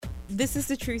This is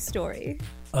the true story.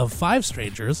 Of 5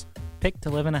 strangers Pick to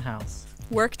live in a house.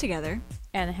 Work together.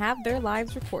 And have their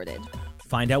lives recorded.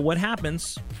 Find out what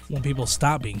happens when people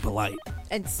stop being polite.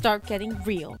 And start getting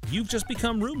real. You've just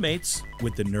become roommates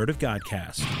with the Nerd of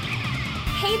Godcast.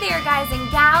 Hey there, guys and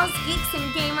gals, geeks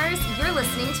and gamers. You're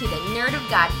listening to the Nerd of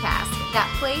Godcast, that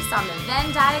place on the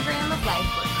Venn diagram of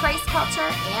life where Christ culture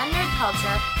and nerd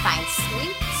culture find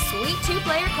sweet, sweet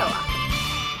two-player co-op.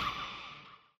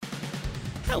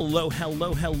 Hello,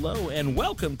 hello, hello, and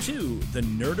welcome to the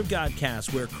Nerd of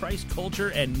Godcast, where Christ culture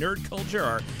and nerd culture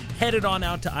are headed on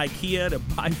out to IKEA to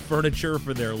buy furniture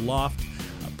for their loft,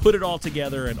 put it all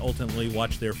together, and ultimately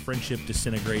watch their friendship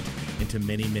disintegrate into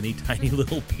many, many tiny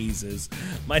little pieces.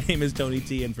 My name is Tony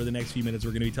T, and for the next few minutes,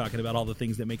 we're going to be talking about all the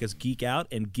things that make us geek out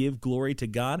and give glory to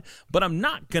God, but I'm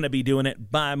not going to be doing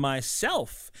it by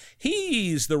myself.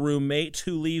 He's the roommate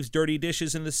who leaves dirty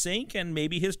dishes in the sink and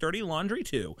maybe his dirty laundry,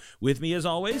 too. With me, as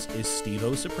always, is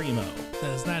Steve-O Supremo.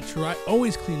 That is not true. I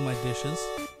always clean my dishes.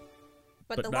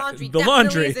 But the not- laundry the definitely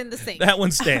laundry, is in the sink. That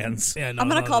one stands. Yeah, no, I'm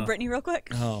going to no, call no. Brittany real quick.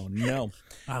 Oh, no.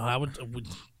 I would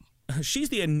She's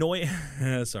the annoying...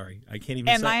 Sorry, I can't even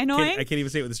Am say I annoying? I can't even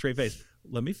say it with a straight face.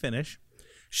 Let me finish.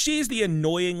 She's the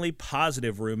annoyingly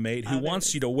positive roommate who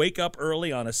wants you to wake up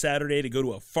early on a Saturday to go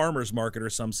to a farmer's market or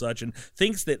some such and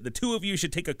thinks that the two of you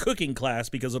should take a cooking class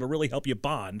because it'll really help you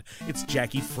bond. It's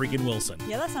Jackie freaking Wilson.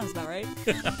 Yeah, that sounds about right.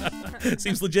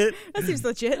 Seems legit? That seems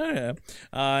legit. Yeah.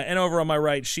 And over on my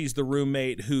right, she's the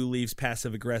roommate who leaves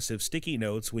passive-aggressive sticky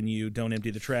notes when you don't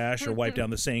empty the trash or wipe down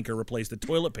the sink or replace the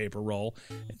toilet paper roll.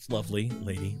 It's lovely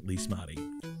Lady Lee Smotty.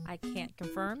 I can't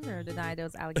confirm or deny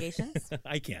those allegations.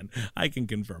 I can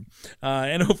confirm.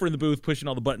 And over in the booth, pushing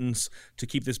all the buttons to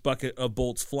keep this bucket of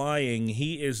bolts flying,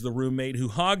 he is the roommate who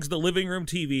hogs the living room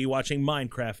TV watching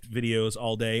Minecraft videos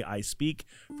all day. I speak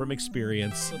from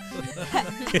experience.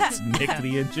 It's Nick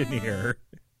the engineer.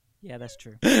 Yeah, that's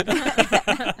true.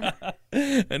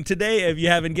 And today, if you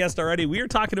haven't guessed already, we are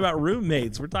talking about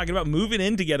roommates. We're talking about moving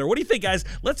in together. What do you think, guys?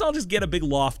 Let's all just get a big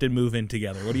loft and move in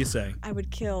together. What do you say? I would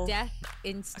kill. Death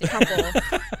instant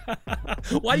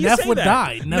couple. Why do you Neff say would that?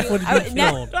 die. Neff would get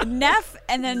killed. Neff,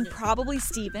 and then probably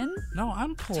Steven. No,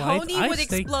 I'm polite. Tony I would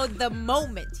stay- explode the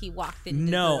moment he walked in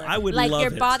the No, door. I would like love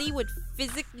your it. body would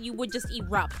physically, you would just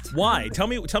erupt. Why? Tell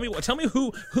me who is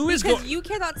Because going. you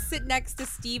cannot sit next to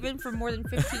Steven for more than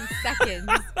 15 seconds.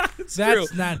 It's That's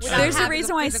true. not true. Without There's a having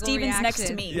reason a why physical Steven's next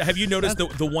to reaction. me. Have you noticed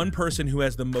the one person who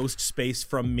has the most space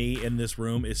from me in this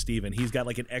room is Steven. He's got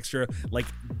like an extra like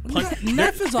punch.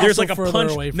 Neff is there's also like a further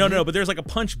punch. away from No, you. but there's like a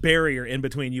punch barrier in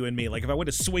between you and me. Like if I went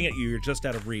to swing at you, you're just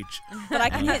out of reach. But I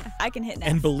can hit Neff.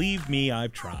 And believe me,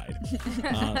 I've tried.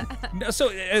 So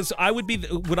as I would be,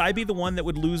 would I be the one that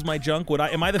would lose my junk?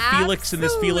 Am I the Felix in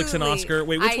this Felix and Absolutely. Oscar?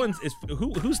 Wait, which I- one is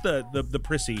who's the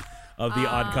prissy of the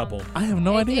Odd Couple? I have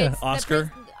no idea. It's the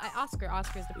Oscar?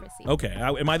 Oscar's the prissy. Okay,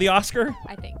 am I the Oscar?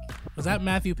 I think. Was that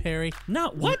Matthew Perry? No,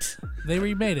 what? They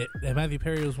remade it, and Matthew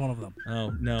Perry was one of them. Oh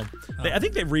no, I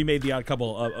think they've remade The Odd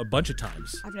Couple a bunch of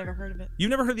times. I've never heard of it. You've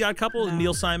never heard The Odd Couple? No.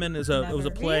 Neil Simon it was a Never.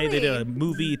 play. They did a Really?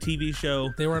 movie, a TV show.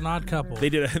 They were an odd couple. They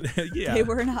did a yeah. They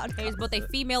were not. There's both a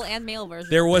female and male version.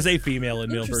 There was a female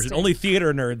and male version. Interesting. Only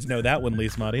theater nerds know that one, Lee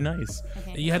Smotty. Nice.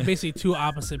 Okay. You had basically two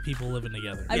opposite people living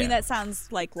together. I Yeah. mean, that sounds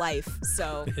like life.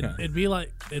 So It'd be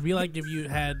like if you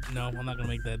had. No, I'm not gonna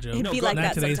make that joke. It'd be go- like Not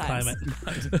that today's sometimes.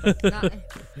 climate.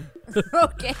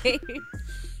 Okay.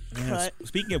 Yeah,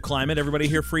 speaking of climate, everybody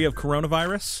here free of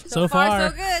coronavirus? So far, far,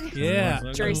 so good. Yeah.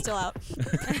 Jury's still out.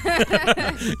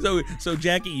 So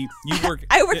Jackie, you work.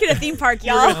 I work at a theme park,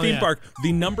 You're at y'all. a theme yeah. park,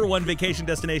 the #1 vacation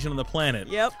destination on the planet.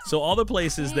 Yep. So all the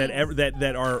places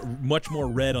that are much more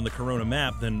red on the Corona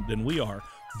map than we are,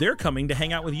 they're coming to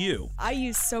hang out with you. I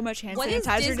use so much hand What is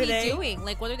sanitizer Disney today. doing?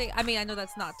 Like, what are they? I mean, I know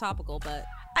that's not topical, but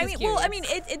I just mean, well, I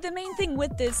curious. mean, the main thing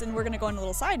with this, and we're gonna go on a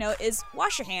little side note, is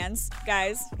wash your hands,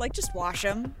 guys. Like, just wash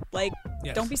them. Like,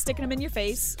 Yes. don't be sticking them in your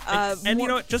face. And you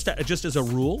know what? Just as a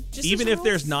rule, Just even as a if rule?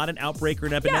 there's not an outbreak or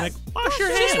an epidemic, wash your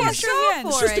just hands. wash your hands. Go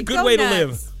It's just for a it. good Go way to nuts.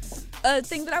 live. A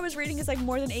thing that I was reading is like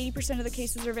more than 80% of the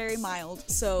cases are very mild.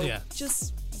 So Yeah.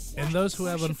 just And those who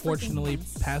have Wash your freaking unfortunately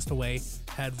hands. passed away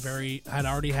had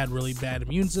already had really bad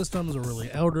immune systems or really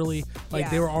elderly. Like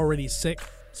they Yeah. were already sick.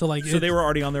 So like So they were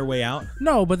already on their way out.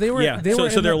 no, but they were Yeah. they so were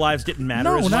so in their the- lives didn't matter.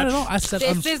 No, as not much. at all. I said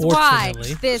This is why.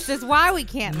 unfortunately. This is why we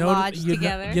can't lodge you,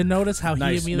 together. you notice how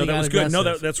Nice. he No, immediately that was got good. No,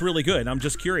 aggressive. that's really good. I'm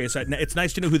just curious. It's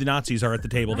nice to know who the Nazis are at the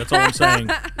table. That's all I'm saying.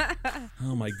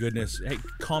 Oh my goodness. Hey,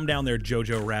 calm down there,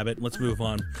 Jojo Rabbit. Let's move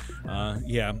on.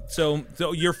 Yeah. So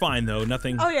you're fine though.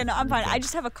 Nothing. Oh yeah, no, I'm fine. I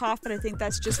just have a cough, but I think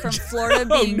that's just from Florida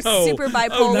being no. super bipolar.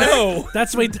 Oh no.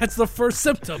 That's the first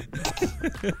symptom.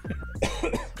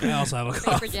 I also have a Pray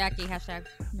cough. for Jackie. Hashtag.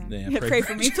 Yeah, pray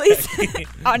for me, please.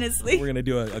 Honestly. We're gonna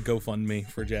do a GoFundMe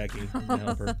for Jackie,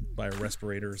 help her buy a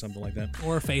respirator or something like that.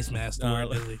 Or a face mask to wear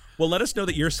busy. Well, let us know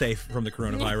that you're safe from the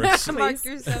coronavirus. Mark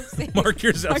yourself safe. Mark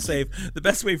yourself safe. The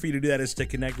best way for you to do that is to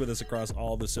connect with us across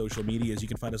all the social medias. You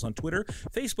can find us on Twitter,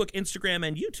 Facebook, Instagram,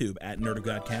 and YouTube at Nerd of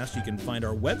Godcast. You can find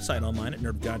our website online at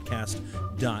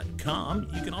nerdofgodcast.com.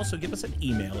 You can also give us an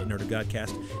email at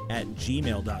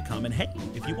nerdofgodcast@gmail.com. And hey,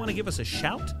 if you want to give us a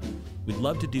shout, we'd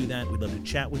love to do that. We'd love to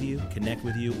chat with you, connect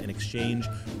with you, and exchange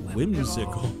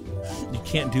whimsical. You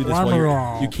can't do this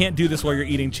while you're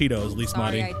eating Cheetos, Lee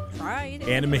Sorry, Smotty. I tried.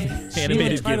 Animated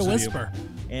Try gifs to with whisper. you.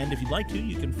 And if you'd like to,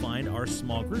 you can find our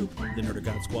small group, the Nerd of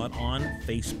God Squad, on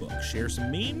Facebook. Share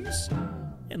some memes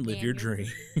and live your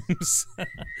dreams.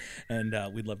 And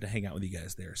we'd love to hang out with you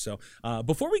guys there. So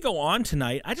before we go on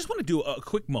tonight, I just want to do a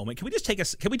quick moment. Can we take a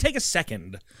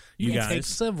second, you guys? Take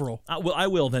several. Well, I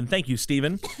will then. Thank you,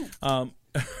 Steven.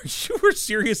 You were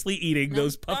seriously eating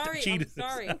those puffed Cheetos. I'm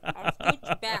sorry. I'll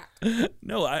scooch back.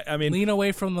 No, I mean, Lean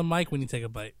away from the mic when you take a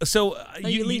bite. so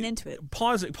you lean into it.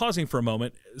 Pausing for a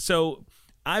moment. So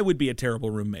I would be a terrible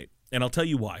roommate, and I'll tell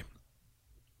you why.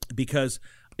 Because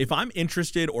if I'm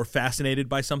interested or fascinated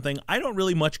by something, I don't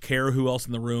really much care who else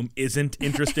in the room isn't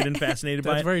interested and fascinated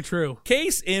by it. That's very true.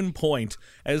 Case in point,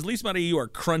 as least amount of you are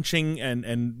crunching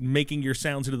and making your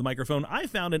sounds into the microphone, I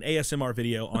found an ASMR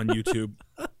video on YouTube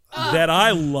that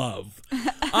I love.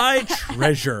 I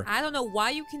treasure. I don't know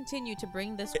why you continue to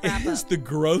bring this It crap is up. the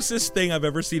grossest thing I've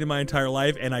ever seen in my entire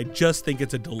life, and I just think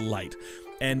it's a delight.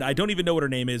 And I don't even know what her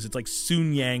name is. It's like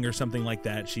Soon Yang or something like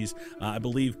that. She's, I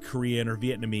believe, Korean or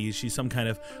Vietnamese. She's some kind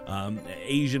of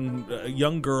Asian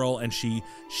young girl, and she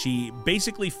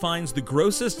basically finds the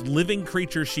grossest living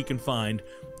creatures she can find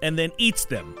and then eats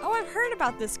them. Oh, I've heard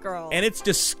about this girl. And it's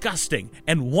disgusting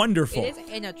and wonderful. It is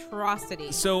an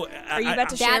atrocity. So Are you about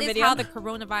to share That a is video? how the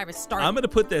coronavirus started. I'm gonna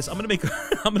put this. I'm gonna make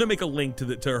a link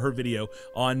to her video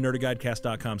on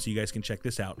nerdofgodcast.com so you guys can check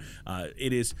this out.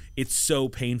 It's so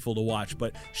painful to watch,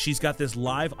 but she's got this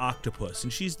live octopus,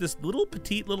 and she's this little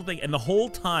petite little thing, and the whole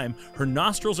time her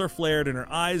nostrils are flared and her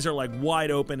eyes are like wide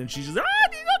open, and she's just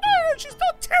she's so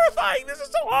terrifying. This is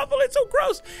so awful. It's so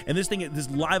gross. And this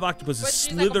live octopus is but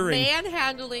she's slithering. like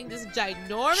manhandling this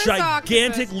ginormous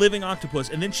Gigantic octopus. living octopus,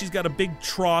 and then she's got a big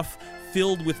trough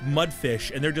filled with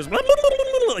mudfish, and they're just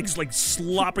like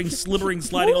slopping, slithering,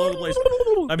 sliding all over the place.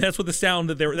 I mean, that's what the sound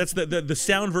that's the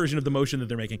sound version of the motion that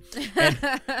they're making.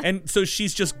 And so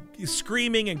she's just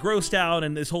screaming and grossed out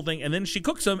and this whole thing, and then she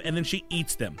cooks them, and then she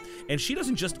eats them. And she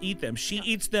doesn't just eat them, she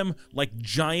eats them like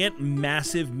giant,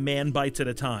 massive man bites at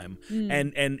a time.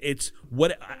 And it's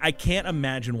what I can't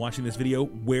imagine watching this video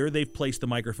where they've placed the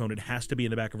microphone. It has to be in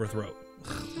the back of her throat.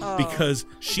 Because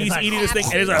she's like, eating this thing,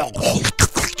 and it's like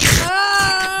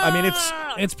I mean,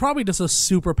 It's probably just a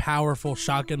super powerful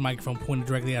shotgun microphone pointed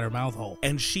directly at her mouth hole.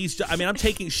 and she is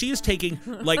taking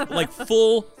like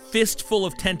full fistful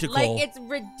of tentacle. Like, it's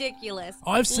ridiculous.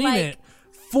 Oh, I've seen Like, it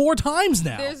 4 times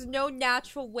now. There's no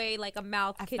natural way like a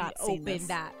mouth I've can not seen open this.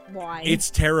 that. Why?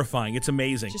 It's terrifying. It's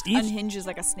amazing. just unhinges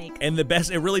like a snake. And the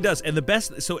best, it really does. And the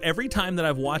best, so every time that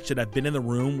I've watched it, I've been in the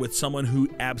room with someone who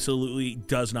absolutely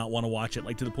does not want to watch it,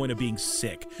 like to the point of being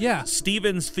sick. Yeah.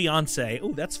 Steven's fiance,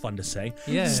 oh, that's fun to say.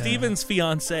 Yeah. Steven's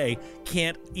fiance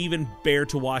can't even bear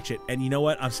to watch it. And you know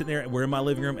what? I'm sitting there, we're in my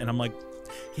living room, and I'm like,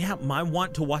 yeah, my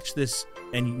want to watch this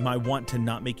and my want to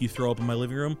not make you throw up in my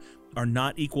living room are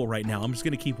not equal right now. I'm just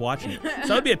going to keep watching it.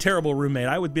 So I'd be a terrible roommate.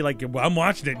 I would be like, well, I'm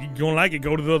watching it. You don't like it,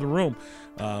 go to the other room.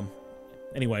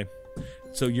 Anyway,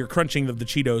 so your crunching of the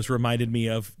Cheetos reminded me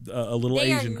of a little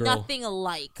They Asian are girl. nothing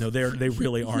alike. No, they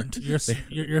really aren't.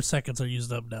 Your seconds are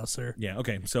used up now, sir. Yeah,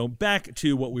 okay. So back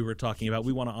to what we were talking about.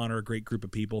 We want to honor a great group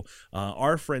of people,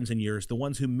 our friends and yours, the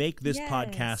ones who make this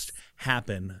podcast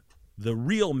happen. The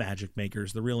real magic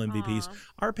makers, the real MVPs,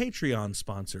 our Patreon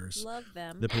sponsors. Love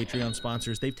them. The Patreon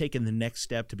sponsors, they've taken the next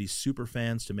step to be super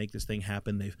fans, to make this thing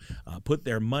happen. They've put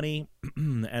their money,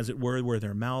 as it were, where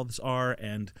their mouths are,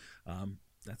 and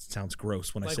that sounds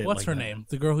gross when I Like, say it what's like her that. name?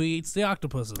 The girl who eats the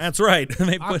octopuses. That's right.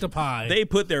 Octopi. They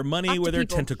put their money where their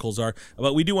Octopeople. tentacles are.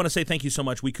 But we do want to say thank you so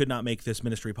much. We could not make this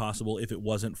ministry possible if it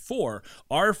wasn't for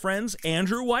our friends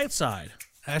Andrew Whiteside,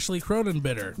 Ashley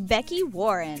Cronenbitter, Becky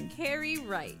Warren, Carrie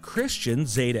Wright. Christian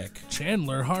Zadek,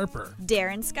 Chandler Harper,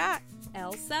 Darren Scott,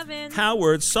 L7.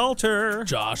 Howard Salter,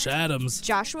 Josh Adams,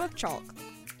 Joshua Chalk,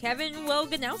 Kevin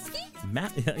Woganowski.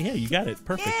 Matt. Yeah, you got it.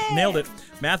 Perfect. Nailed it.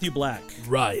 Matthew Black.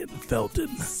 Ryan Felton,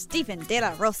 Stephen De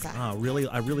La Rosa, I really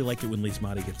like it when Lee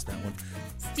Smotty gets that one.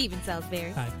 Steven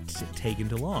Salisbury. Taken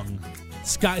too long.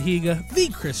 Scott Higa, the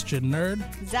Christian nerd,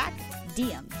 Zach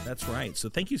Diem. That's right. So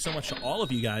thank you so much to all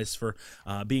of you guys for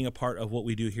being a part of what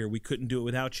we do here. We couldn't do it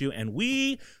without you, and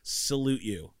we salute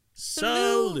you.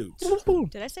 Salute.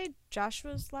 Did I say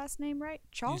Joshua's last name right?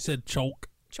 Chalk? You said choke.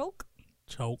 Chalk?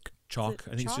 Choke. Chalk.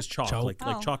 I think it's just chalk, Chalk. like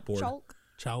chalkboard. Chalk.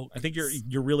 Choke. I think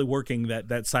you're really working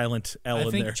that silent L I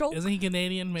in think, there. Chalk. isn't he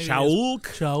Canadian? Maybe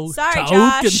Chalk. Choke. Sorry, Choke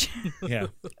Josh. Yeah.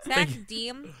 Is that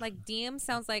diem? Like diem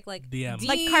sounds like Diem.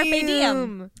 Like Carpe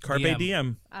Diem. Carpe Diem.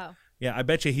 diem. Oh. Yeah, I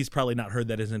bet you he's probably not heard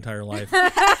that his entire life.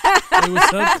 It was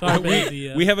some Carpe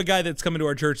Diem. We have a guy that's coming to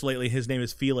our church lately. His name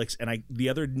is Felix, and the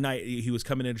other night he was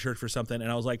coming into church for something,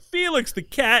 and I was like, Felix the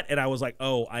cat, and I was like,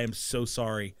 oh, I am so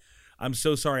sorry. I'm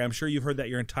so sorry. I'm sure you've heard that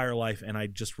your entire life, and I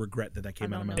just regret that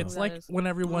came out of my know mouth. It's that like is. when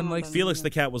everyone likes. Felix the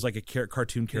cat was like a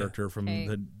cartoon character from Hey,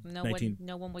 the no 19.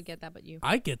 one would get that but you.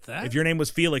 I get that. If your name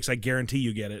was Felix, I guarantee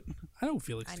you get it. I don't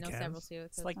feel I like know the cat. several too.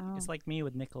 It's like me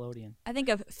with Nickelodeon. I think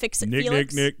of Fix It Nick,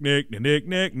 Felix. Nick.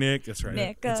 That's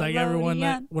right. It's like everyone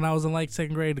that when I was in like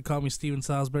second grade to call me Steven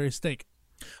Salisbury Steak.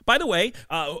 By the way,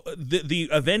 the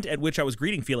event at which I was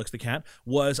greeting Felix the cat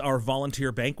was our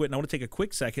volunteer banquet, and I want to take a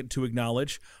quick second to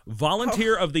acknowledge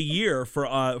Volunteer of the Year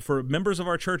for members of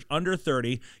our church under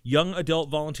 30, Young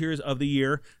Adult Volunteers of the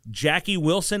Year, Jackie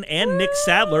Wilson and Nick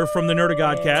Sadler from the Nerd of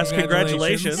Godcast.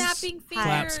 Congratulations. Snapping fingers.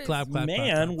 Claps, clap, clap.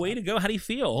 Man, clap, way to go. How do you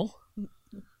feel?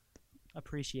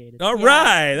 Appreciate it. All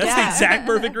right. That's the Yeah. exact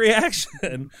perfect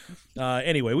reaction.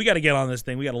 Anyway, we got to get on this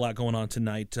thing. We got a lot going on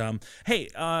tonight. Hey,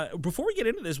 before we get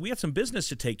into this, we have some business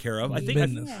to take care of. I think,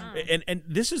 Business. and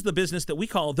this is the business that we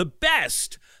call the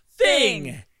best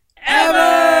thing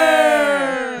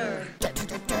ever.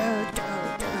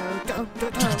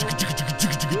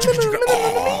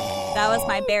 That was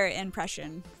my Barrett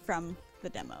impression from the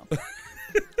demo.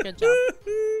 Good job.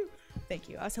 Thank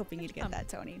you. I was hoping you'd get that,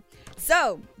 Tony.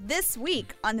 So, this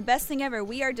week on The Best Thing Ever,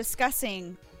 we are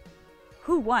discussing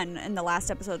who won in the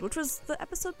last episode, which was the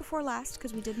episode before last,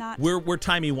 because we did not. We're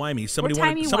timey-wimey. Somebody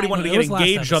timey-wimey. wanted to It get was last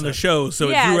engaged on the episode. show, so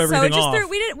yeah, it threw everything so just off.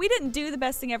 we didn't do The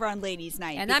Best Thing Ever on Ladies'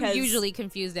 Night. And I'm because, usually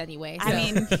confused anyway. I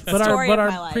mean, But story our of my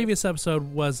our life. previous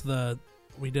episode was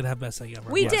we did have best thing ever.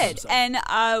 We Yes. did, So- and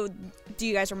do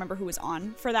you guys remember who was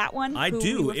on for that one? I Who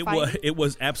do. we were fighting? It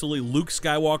was absolutely Luke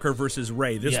Skywalker versus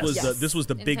Rey. This Yes. was Yes. this was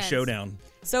the big Intense. showdown.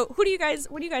 So, what do you guys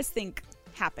think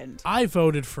happened? I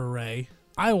voted for Ray.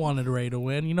 I wanted Ray to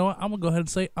win. You know what? I'm gonna go ahead and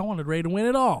say I wanted Ray to win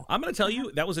it all. I'm going to tell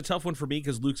you that was a tough one for me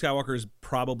because Luke Skywalker is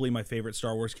probably my favorite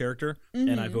Star Wars character,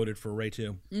 and I voted for Rey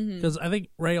too. Because I think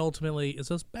Ray ultimately is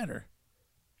just better.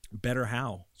 Better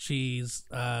how? She's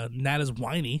not as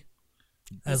whiny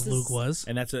as This Luke is- was.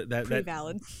 And that's Pretty that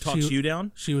valid. talks She- you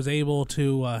down. She was able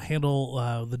to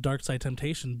handle the dark side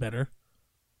temptation better.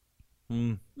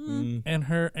 And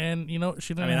you know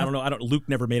she didn't. I mean, I don't know. Luke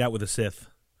never made out with a Sith.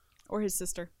 Or his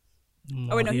sister. know.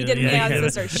 Oh, wait, no, he didn't make out with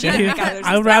his sister. She Yeah. didn't make out with his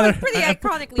I would sister. rather. pretty I'm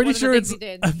iconically pretty one of the sure things it's. he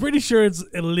did. I'm pretty sure it's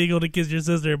illegal to kiss your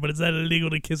sister, but it's not illegal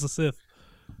to kiss a Sith.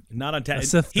 Not on A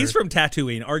Sith. He's from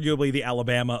Tatooine, arguably the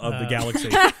Alabama of the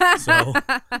galaxy. So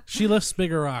She lifts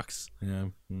bigger rocks. yeah.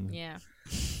 Yeah.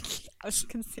 I was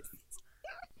gonna say-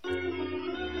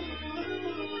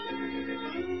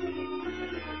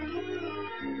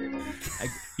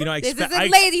 I This expect.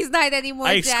 isn't ladies' night anymore,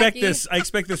 I expect Jackie. this. I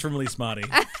expect this from Lee Smotty.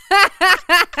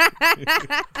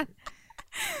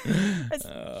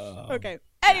 Okay.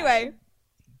 Anyway,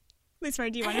 Lisa,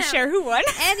 do you want to share who won?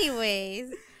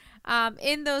 Anyways,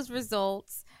 in those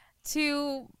results,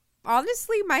 to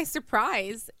honestly my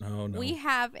surprise, Oh no. we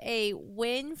have a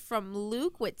win from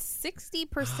Luke with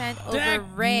 60% over Dag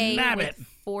Ray nabbit. with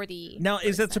 40. Now,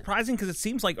 is that surprising? Because it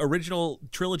seems like original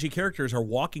trilogy characters are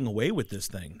walking away with this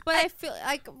thing. But I feel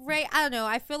like Ray, I don't know.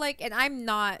 I feel like, and I'm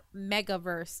not mega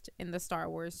versed in the Star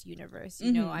Wars universe.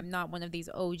 You know, I'm not one of these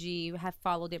OG, have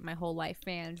followed it my whole life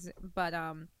fans. But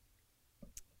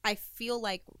I feel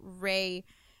like Ray,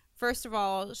 first of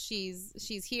all, she's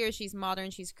here, she's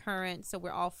modern, she's current, so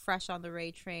we're all fresh on the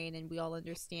Ray train, and we all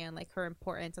understand like her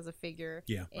importance as a figure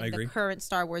Yeah, in I agree. the current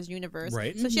Star Wars universe.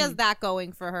 Right. So she has that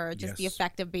going for her, just the Yes.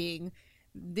 effect of being,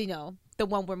 you know, the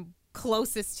one we're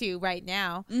closest to right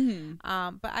now.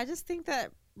 But I just think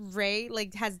that Ray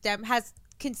like has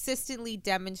consistently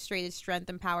demonstrated strength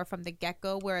and power from the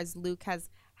get-go, whereas Luke has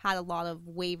had a lot of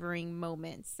wavering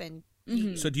moments. And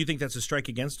So, do you think that's a strike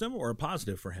against him or a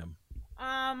positive for him?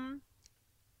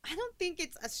 I don't think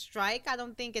it's a strike. I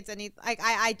don't think it's any like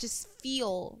I just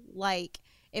feel like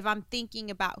if I'm thinking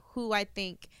about who I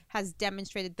think has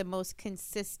demonstrated the most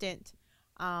consistent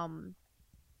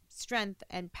strength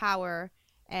and power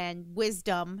and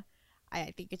wisdom,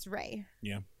 I think it's Ray.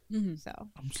 Yeah. So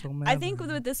I'm so mad. I think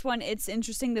with this one, it's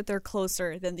interesting that they're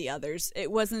closer than the others. It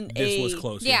wasn't This was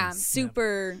close. Yeah.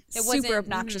 super wasn't-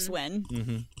 obnoxious win.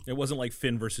 It wasn't like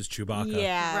Finn versus Chewbacca.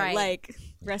 Yeah, Right. like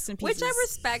rest in peace. which I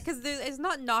respect, because it's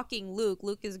not knocking Luke.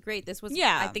 Luke is great. This was,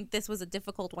 Yeah. I think this was a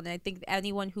difficult one. And I think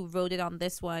anyone who voted on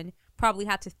this one probably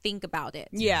had to think about it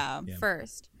Yeah.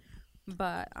 first.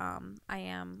 But I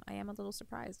am a little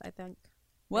surprised. I think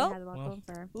Well, they had a lot going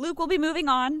for her. Luke will be moving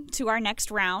on to our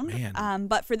next round. Man.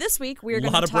 But for this week, we're A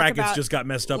going lot to of talk brackets about just got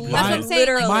messed up. That's what I'm My- saying.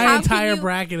 literally. Like, My how can entire you-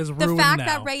 bracket is The ruined fact now.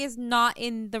 that Rey is not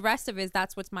in the rest of it,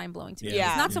 that's what's mind blowing to me. Yeah.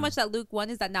 It's not so much that Luke won,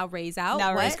 is that now Rey's out.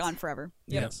 now What? Rey's gone forever.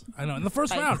 Yes, I know. In the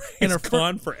first Bye. round, in her It's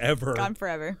gone forever. Gone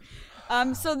forever.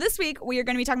 So this week we are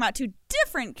going to be talking about 2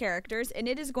 different characters, and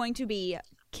it is going to be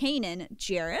Kanan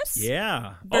Jarrus,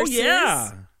 Yeah. Versus-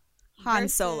 yeah. Han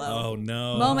Versus- Solo. Oh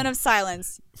no. Moment of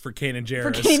silence for Kanan Jarrus.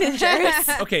 for Kanan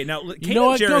Jarrus. Okay, now Kanan You know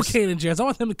what? Go Jarrus. Kanan Jarrus. I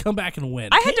want them to come back and win.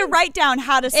 I had to write down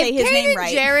how to say If his name Kanan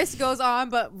right. Jarrus goes on,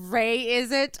 but Rey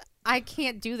isn't, I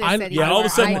can't do this I- anymore. Yeah, all of a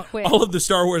sudden, I quit. all of the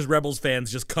Star Wars Rebels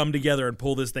fans just come together and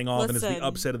pull this thing off, and it's Listen. the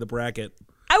upset of the bracket.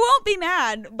 I won't be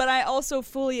mad, but I also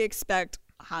fully expect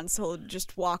Han Solo to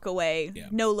just walk away. Yeah.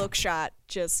 No look shot.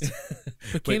 Just But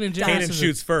But Kanan Jarrus Kanan is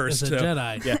shoots first. Is a so-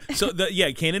 Jedi. Yeah. So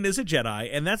Kanan is a Jedi,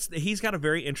 and he's got a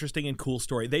very interesting and cool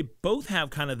story. They both have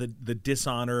kind of the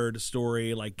dishonored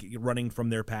story, like running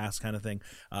from their past kind of thing.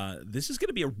 This is going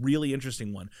to be a really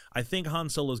interesting one. I think Han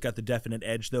Solo's got the definite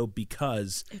edge though,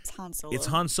 because it's Han Solo. it's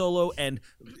Han Solo, and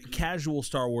casual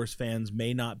Star Wars fans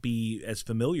may not be as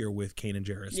familiar with Kanan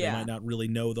Jarrus. Yeah. They might not really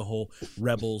know the whole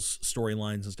Rebels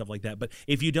storylines and stuff like that. But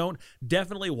if you don't,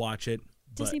 definitely watch it.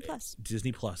 Disney But-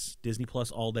 Plus. Disney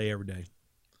Plus all day, every day.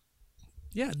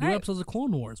 Yeah, new right. episodes of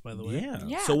Clone Wars, by the way. Yeah.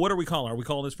 Yeah. So what are we calling? Are we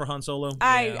calling this for Han Solo?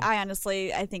 I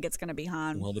honestly, I think it's going to be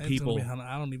Han. Well, the It's gonna people, be Han-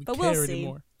 I don't even But care we'll see.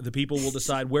 anymore. the people will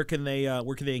decide where can they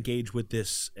engage with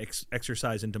this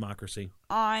exercise in democracy.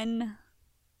 On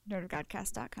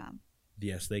nerdofgodcast.com.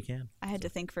 Yes, they can. I had to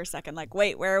think for a second, like,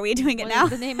 wait, where are we doing it What now?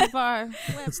 is the name of our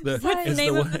It's the, What's the it's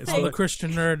name the, of the it's thing? the-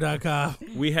 ChristianNerd.com.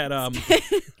 we had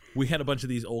we had a bunch of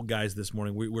these old guys this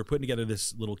morning. We're putting together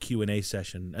this little Q&A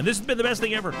session, and this has been the best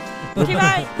thing ever. Okay,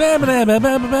 bye.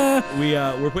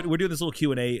 We're doing this little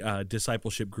Q&A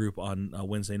discipleship group on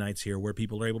Wednesday nights here, where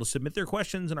people are able to submit their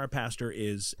questions, and our pastor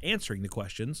is answering the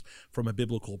questions from a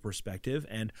biblical perspective.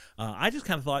 And I just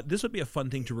kind of thought this would be a fun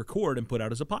thing to record and put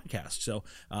out as a podcast. So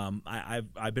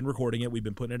I've been recording it. We've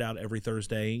been putting it out every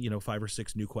Thursday. 5 or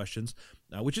 6 new questions,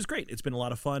 which is great. It's been a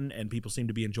lot of fun, and people seem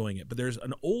to be enjoying it. But there's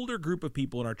an older group of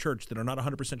people in our church that are not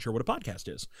 100% sure what a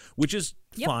podcast is, which is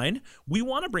fine. We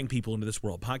want to bring people into this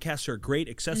world. Podcasts are a great,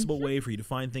 accessible way for you to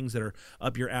find things that are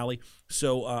up your alley.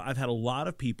 So I've had a lot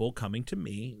of people coming to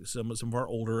me, some of our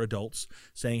older adults,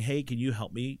 saying, hey, can you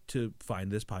help me to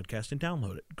find this podcast and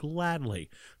download it? Gladly.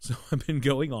 So I've been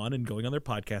going on their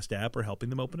podcast app or helping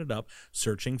them open it up,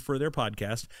 searching for their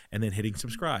podcast, and then hitting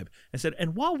subscribe. I said,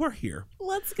 and while we're here,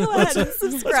 Let's go ahead and we're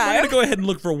subscribe. going to go ahead and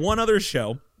look for one other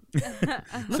show.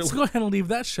 Let's go ahead and leave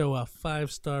that show a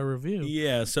 5-star review.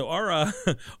 Yeah, so our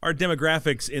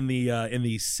demographics in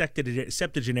the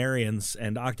septuagenarians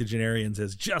and octogenarians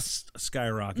has just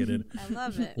skyrocketed. I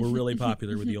love it. We're really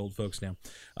popular with the old folks now.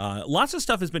 Lots of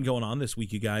stuff has been going on this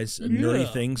week, you guys.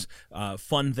 Nerdy things,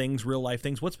 fun things, real life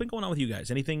things. What's been going on with you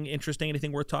guys? Anything interesting?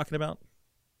 Anything worth talking about?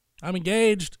 I'm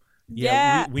engaged.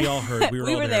 Yeah. we all heard. We were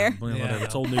We all were there. there. Well, whatever.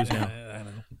 It's old news now. I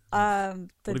know.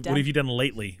 What have you done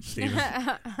lately, Steven?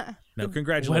 No,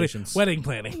 congratulations. Wedding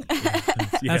planning.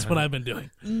 That's what I've been doing.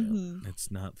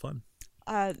 It's not fun.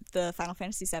 The Final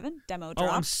Fantasy VII demo Oh,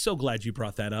 dropped. I'm so glad you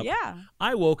brought that up. Yeah.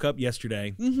 I woke up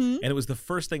yesterday, and it was the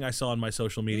first thing I saw on my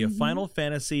social media. Final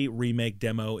Fantasy Remake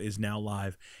demo is now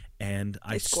live, and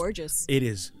It's gorgeous. It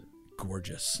is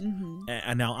gorgeous.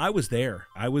 And now I was there.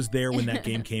 I was there when that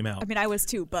game came out. I mean, I was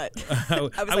too, but I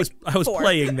was 4.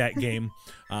 Playing that game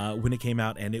when it came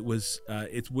out, and it was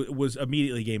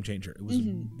immediately a game changer. It was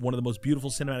one of the most beautiful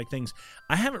cinematic things.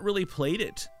 I haven't really played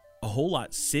it a whole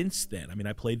lot since then. I mean,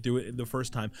 I played through it the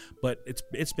first time, but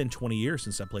it's been 20 years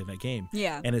since I played that game.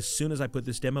 Yeah. And as soon as I put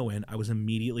this demo in, I was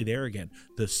immediately there again.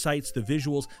 The sights, the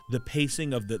visuals, the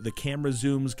pacing of the camera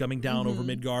zooms coming down over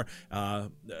Midgar,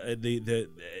 the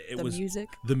music.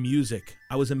 The music.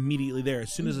 I was immediately there.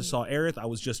 As soon as I saw Aerith, I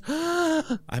was just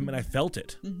I felt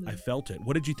it. I felt it.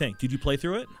 What did you think? Did you play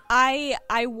through it? I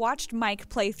watched Mike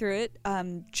play through it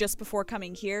just before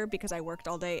coming here because I worked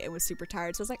all day and was super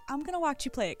tired. So I was like, I'm gonna watch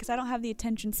you play it because I don't have the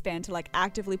attention span to like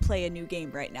actively play a new game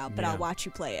right now. But Yeah. I'll watch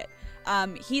you play it.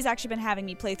 He's actually been having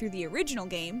me play through the original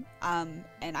game, and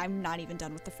I'm not even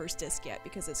done with the first disc yet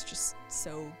because it's just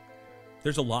so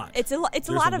There's a lot. It's a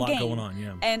lot of game going on,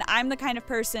 yeah. And I'm the kind of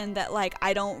person that like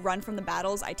I don't run from the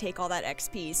battles. I take all that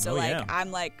XP. So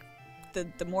I'm like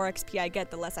the more XP I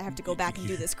get, the less I have to go back and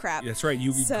do this crap. That's right.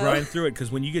 You grind through it because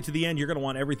when you get to the end, you're going to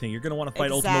want everything. You're going to want to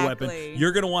fight Ultimate Weapon.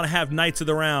 You're going to want to have Knights of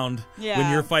the Round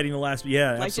when you're fighting the last.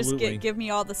 Yeah, like, absolutely. Just give me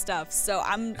all the stuff. So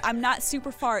I'm not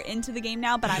super far into the game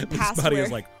now, but I'm past This buddy where.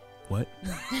 is like, what?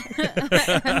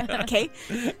 Okay.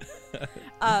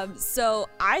 So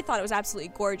I thought it was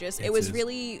absolutely gorgeous. It was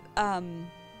really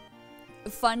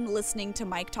fun listening to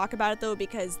Mike talk about it though,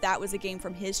 because that was a game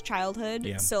from his childhood.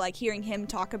 Yeah. So like hearing him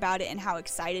talk about it and how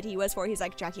excited he was for it, he's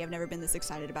like, Jackie, I've never been this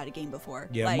excited about a game before.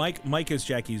 Yeah, like, Mike is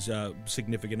Jackie's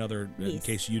significant other. In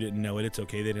case you didn't know it, it's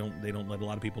okay. They don't let a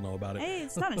lot of people know about it. Hey,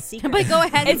 it's not a secret. But go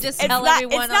ahead and just tell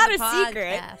everyone. It's not on the a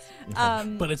secret.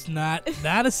 podcast. But it's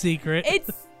not a secret.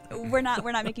 It's we're not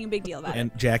making a big deal about it.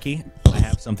 And Jackie, I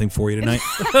have something for you tonight.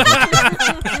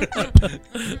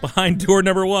 Behind door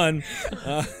number 1.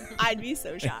 I'd be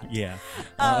so shocked. Yeah.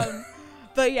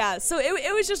 But yeah, so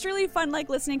it was just really fun, like,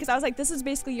 listening, because I was like, this is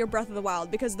basically your Breath of the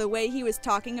Wild, because the way he was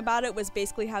talking about it was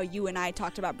basically how you and I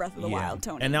talked about Breath of the Wild,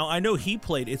 Tony. And now I know he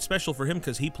played, it's special for him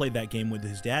because he played that game with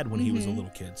his dad when he was a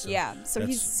little kid. So so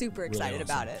he's super excited really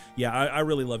about it. Yeah, I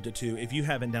really loved it too. If you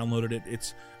haven't downloaded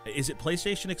it, is it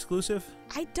PlayStation exclusive?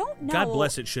 I don't know. God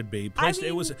bless it should be.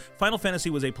 It was Final Fantasy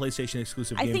was a PlayStation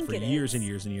exclusive game for years and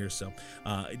years and years. So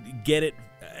get it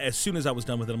as soon as I was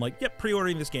done with it. I'm like, yep,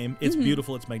 pre-ordering this game. It's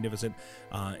beautiful. It's magnificent.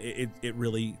 It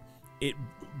really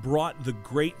brought the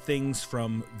great things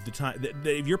from the time.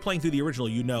 If you're playing through the original,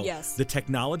 you know the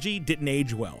technology didn't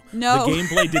age well. No, the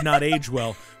gameplay did not age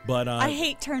well. But I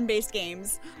hate turn-based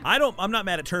games. I'm not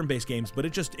mad at turn-based games, but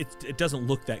it doesn't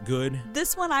look that good.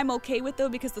 This one I'm okay with though,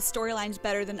 because the storyline's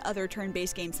better than other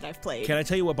turn-based games that I've played. Can I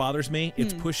tell you what bothers me?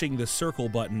 It's pushing the circle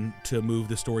button to move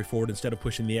the story forward instead of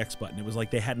pushing the X button. It was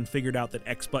like they hadn't figured out that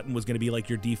X button was going to be like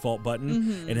your default button,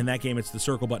 and in that game it's the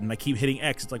circle button. I keep hitting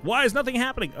X. It's like, why is nothing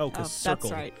happening? Oh, because circle.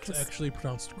 That's right. It's actually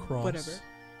pronounced cross. Whatever.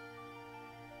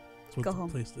 Go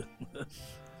home.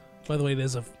 By the way, it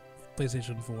is a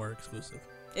PlayStation 4 exclusive.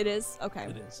 It is? Okay.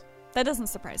 It is. That doesn't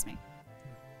surprise me.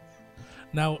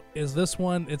 Now, is this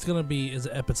one, is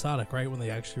it episodic, right, when they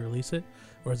actually release it?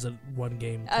 Or is it one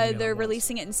game? They're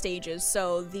releasing it in stages.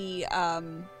 So this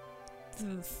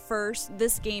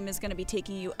game is going to be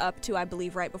taking you up to, I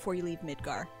believe, right before you leave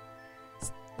Midgar.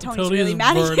 Tony's really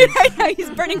mad at you right now. He's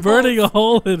burning a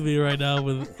hole in me right now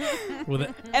with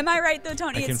it. Am I right though,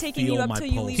 Tony? It's taking you up till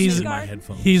you leave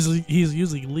Midgar. He's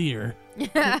using Lear.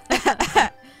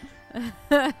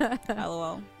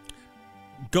 LOL.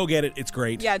 Go get it. It's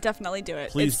great. Yeah, definitely do it.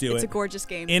 Please do it. It's a gorgeous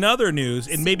game. In other news,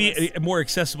 and maybe more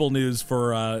accessible news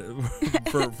for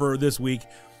for this week,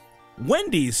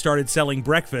 Wendy's started selling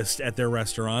breakfast at their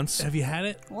restaurants. Have you had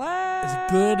it? What? Is it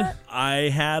good? I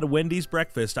had Wendy's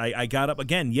breakfast. I got up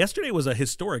again. Yesterday was a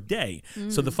historic day.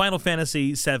 So the Final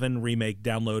Fantasy VII remake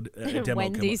download demo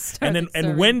Wendy's came up.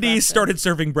 And Wendy's started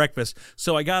serving breakfast.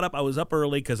 So I got up. I was up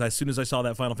early because as soon as I saw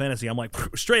that Final Fantasy, I'm like,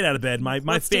 straight out of bed.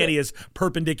 My fanny is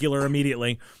perpendicular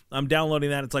immediately. I'm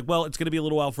downloading that. It's like, well, it's going to be a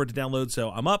little while for it to download.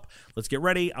 So I'm up. Let's get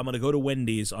ready. I'm going to go to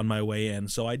Wendy's on my way in.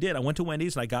 So I did. I went to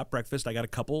Wendy's and I got breakfast. I got a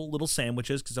couple little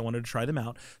sandwiches because I wanted to try them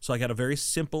out. So I got a very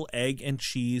simple egg and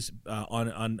cheese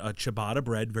on a ciabatta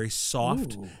bread, very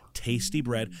soft, tasty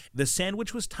bread. The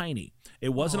sandwich was tiny. It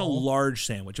wasn't a large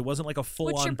sandwich. It wasn't like a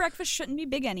full-on. Which your breakfast shouldn't be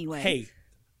big anyway. Hey,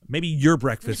 maybe your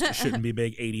breakfast shouldn't be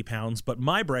big, 80 pounds, but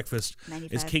my breakfast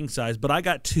 95. is king size. But I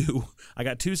got two. I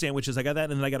got two sandwiches. I got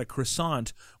that, and then I got a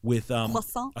croissant with a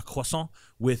croissant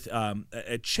with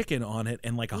a chicken on it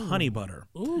and like a honey butter.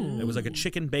 Ooh. It was like a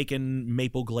chicken bacon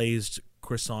maple glazed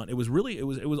croissant. It was really it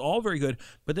was all very good.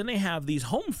 But then they have these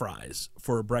home fries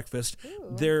for breakfast.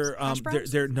 Ooh. They're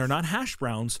not hash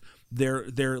browns.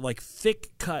 They're like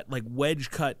thick cut, like wedge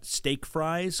cut steak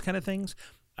fries kind of things.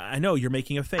 I know you're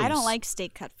making a face. I don't like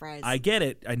steak cut fries. I get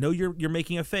it. I know you're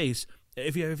making a face.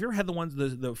 Have you ever had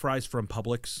the fries from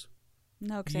Publix?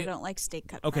 No, because I don't like steak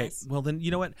cut okay, fries. well then you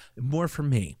know what? More for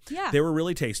me. Yeah. They were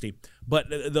really tasty. But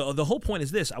the whole point is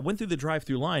this. I went through the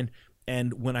drive-through line,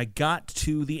 and when I got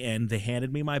to the end, they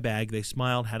handed me my bag. They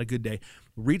smiled, had a good day,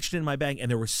 reached in my bag,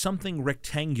 and there was something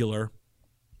rectangular,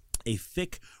 a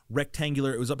thick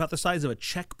rectangular, it was about the size of a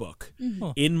checkbook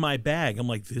in my bag. I'm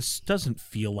like, this doesn't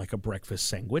feel like a breakfast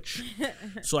sandwich.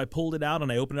 So I pulled it out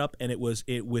and I opened it up, and it was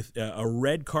with a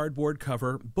red cardboard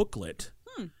cover booklet.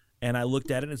 And I looked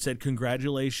at it and it said,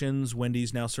 congratulations,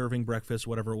 Wendy's now serving breakfast,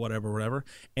 whatever.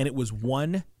 And it was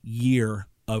 1 year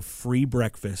of free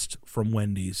breakfast from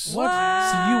Wendy's. What?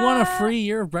 So you want a free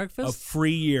year of breakfast? A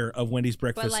free year of Wendy's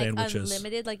breakfast But like sandwiches.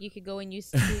 unlimited, like you could go and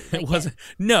use. It wasn't.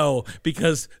 No,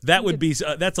 because that would be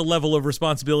that's a level of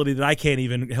responsibility that I can't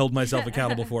even hold myself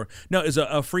accountable for. No, it's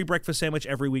a free breakfast sandwich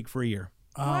every week for a year.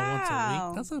 Oh, once a Wow.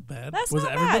 week? That's not bad. That's Was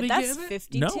not everybody bad. That's getting it?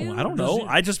 52. No, I don't know.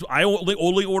 I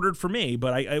only ordered for me,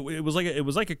 but it was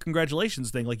like a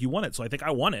congratulations thing. Like you won it, so I think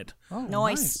I won it. Oh,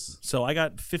 Nice. So I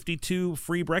got 52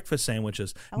 free breakfast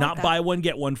sandwiches. like Not that. buy one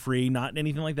get one free. Not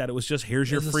anything like that. It was just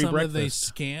here's your Is it free something breakfast. they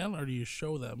scan or do you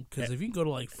show them? Because if you can go to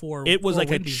like four, It was four like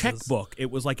Wendy's, a checkbook. It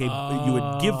was like you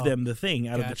would give them the thing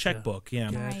out of the Gotcha. checkbook. Yeah.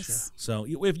 Nice. So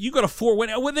if you go to 4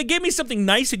 when they gave me something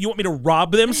nice and you want me to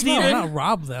rob them, No, Steven? not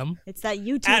rob them. It's that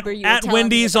YouTuber At, you were at telling me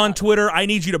Wendy's about. on Twitter, I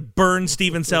need you to burn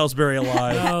Steven Salisbury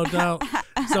alive. No, no.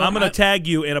 So I'm going to tag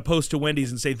you in a post to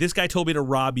Wendy's and say, this guy told me to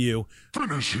rob you.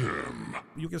 Finish him.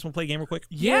 You guys want to play a game real quick?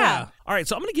 Yeah. All right,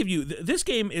 so I'm going to give you this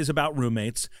game is about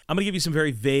roommates. I'm going to give you some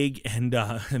very vague and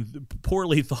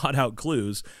poorly thought out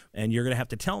clues, and you're going to have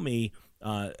to tell me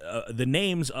the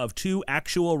names of 2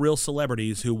 actual real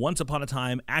celebrities who once upon a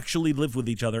time actually lived with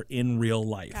each other in real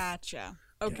life. Gotcha.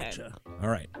 Okay. All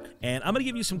right, and I'm going to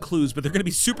give you some clues, but they're going to be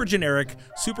super generic,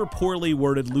 super poorly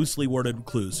worded, loosely worded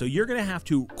clues. So you're going to have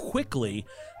to quickly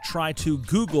try to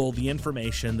Google the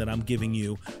information that I'm giving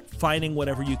you, finding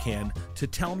whatever you can to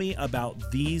tell me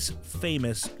about these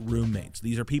famous roommates.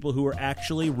 These are people who are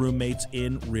actually roommates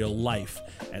in real life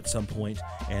at some point,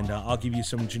 and I'll give you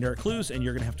some generic clues, and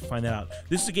you're going to have to find that out.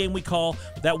 This is a game we call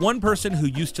That One Person Who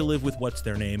Used to Live with What's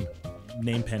Their Name,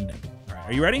 name pending. All right,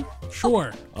 are you ready?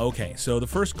 Sure. Okay, so the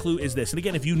first clue is this. And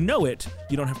again, if you know it,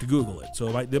 you don't have to Google it.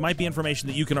 So there might be information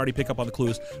that you can already pick up on the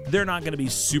clues. They're not going to be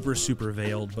super, super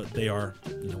veiled, but they are,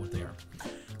 you know what they are.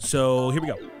 So here we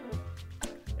go.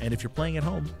 And if you're playing at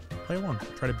home, play along.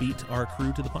 Try to beat our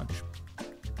crew to the punch.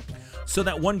 So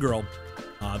that one girl,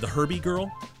 the Herbie girl,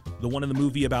 the one in the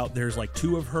movie about there's like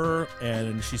 2 of her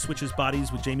and she switches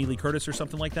bodies with Jamie Lee Curtis or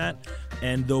something like that.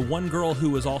 And the one girl who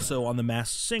was also on The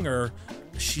Masked Singer,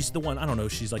 she's the one, I don't know,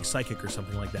 she's like psychic or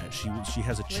something like that. She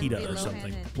has a cheetah Lindsay or Lohan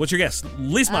something. and- What's your guess?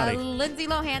 Least money. Lindsay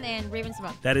Lohan and Raven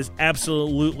Simone. That is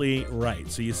absolutely right.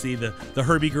 So you see the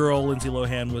Herbie girl, Lindsay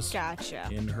Lohan was Gotcha.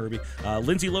 in Herbie.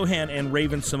 Lindsay Lohan and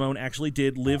Raven Simone actually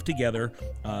did live together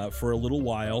for a little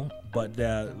while, but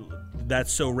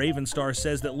that's so Raven Star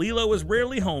says that Lilo was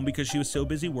rarely home because she was so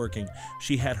busy working.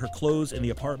 She had her clothes in the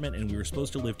apartment and we were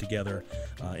supposed to live together,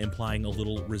 implying a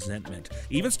little resentment.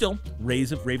 Even still,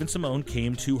 Raven Simone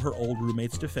came to her old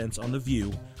roommate's defense on The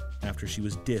View after she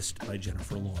was dissed by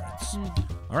Jennifer Lawrence.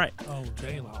 All right. Oh,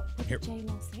 J-Lo. Here.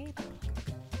 J-Lo say about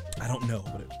I don't know,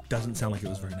 but it doesn't sound like it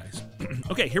was very nice.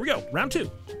 Okay, here we go. Round 2.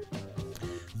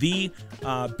 The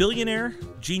billionaire,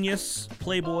 genius,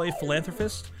 playboy,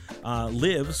 philanthropist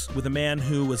lives with a man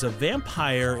who was a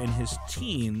vampire in his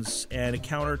teens and a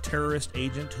counter-terrorist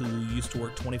agent who used to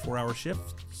work 24-hour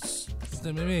shifts.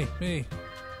 Me.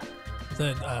 Is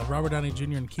that Robert Downey Jr.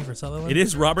 and Kiefer Sutherland? It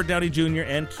is Robert Downey Jr.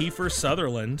 and Kiefer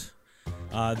Sutherland.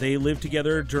 They lived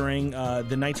together during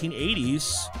the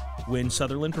 1980s when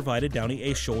Sutherland provided Downey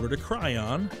a shoulder to cry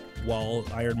on while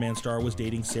Iron Man star was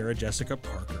dating Sarah Jessica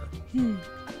Parker.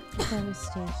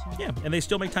 Devastation. Yeah, and they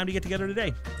still make time to get together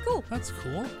today. Cool. That's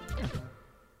cool.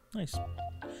 Nice.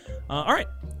 All right,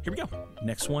 here we go.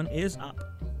 Next one is up.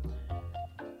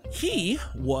 He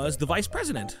was the vice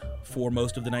president for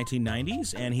most of the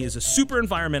 1990s, and he is a super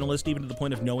environmentalist, even to the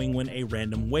point of knowing when a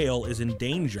random whale is in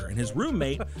danger. And his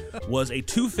roommate was a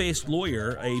two-faced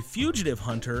lawyer, a fugitive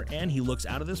hunter, and he looks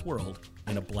out of this world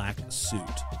in a black suit.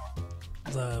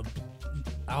 The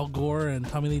Al Gore and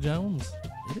Tommy Lee Jones.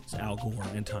 It is Al Gore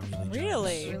and Tommy Lee Jones.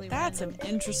 Really? That's an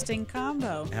interesting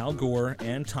combo. Al Gore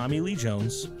and Tommy Lee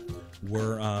Jones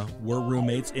were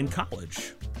roommates in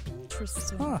college.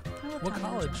 Interesting. Huh. I love What Tommy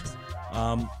Lee college?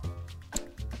 Jones.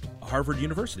 Harvard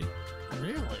University.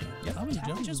 Really? Yeah. Tommy Lee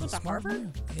Tommy Jones Jones was a went to smart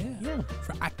Harvard? man. Yeah. Yeah.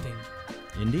 For acting.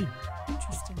 Indeed.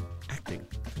 Interesting. Acting.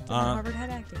 Harvard had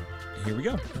acting. Here we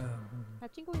go.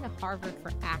 Imagine going to Harvard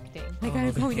for acting. I Like, don't I'm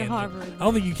think going you to can. Harvard. I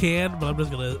don't think you can, but I'm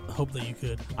just going to hope that you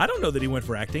could. I don't know that he went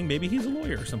for acting. Maybe he's a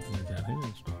lawyer or something like that. Who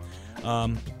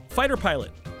knows? Fighter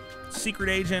pilot, secret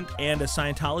agent, and a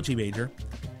Scientology major.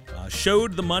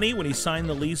 Showed the money when he signed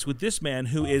the lease with this man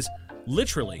who is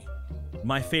literally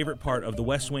my favorite part of The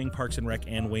West Wing, Parks and Rec,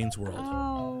 and Wayne's World.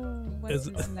 Oh, what's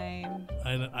Is- his name?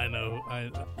 I know.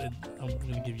 I'm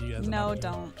going to give you guys No, another.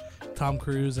 don't. Tom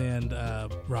Cruise and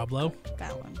Rob Lowe.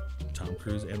 That one. Tom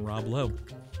Cruise and Rob Lowe.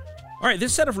 All right,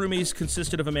 this set of roomies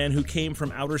consisted of a man who came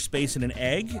from outer space in an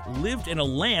egg, lived in a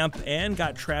lamp, and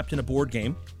got trapped in a board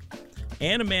game.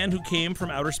 and a man who came from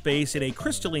outer space in a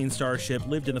crystalline starship,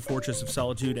 lived in the Fortress of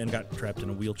Solitude, and got trapped in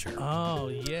a wheelchair. Oh,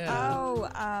 yeah. Oh,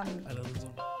 I know this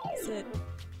one. is it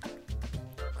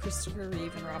Christopher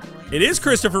Reeve and Robin Williams? It is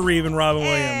Christopher Reeve and Robin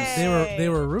Williams. They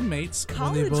were roommates when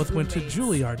they College both went to roommates.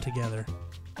 Juilliard together.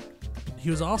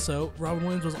 Robin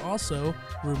Williams was also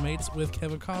roommates with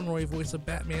Kevin Conroy, voice of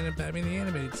Batman and Batman the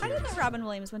Animated I Series. didn't know Robin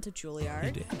Williams went to He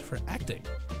Juilliard. did, for acting.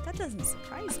 That doesn't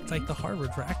surprise me. It's like the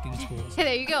Harvard for acting schools.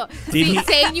 There you go. Did he-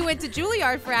 Saying you went to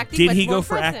Juilliard for acting. Did but he go wrong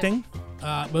for person. acting?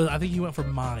 But I think he went for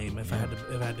mime, if I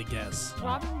had to guess.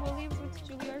 Robin Williams went to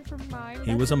Juilliard for mime.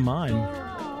 He was a mime.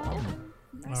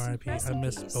 R.I.P. Rest I in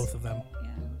missed peace. both of them.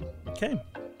 Yeah. Okay.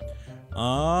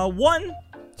 One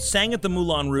sang at the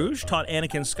Moulin Rouge, taught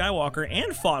Anakin Skywalker,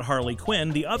 and fought Harley Quinn.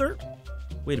 The other...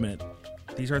 Wait a minute.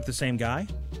 These aren't the same guy?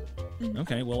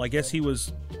 Okay, well, I guess he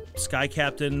was Sky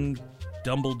Captain,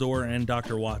 Dumbledore, and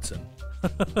Dr. Watson.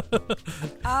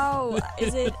 Oh,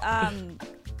 is it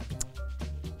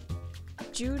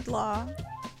Jude Law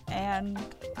and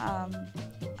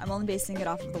I'm only basing it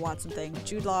off of the Watson thing.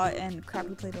 Jude Law and crap,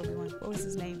 who played Obi-Wan? What was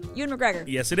his name? Ewan McGregor.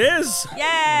 Yes, it is.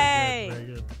 Yay! Very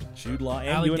good. Jude Law and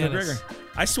Alec Ewan Guinness. McGregor.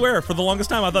 I swear, for the longest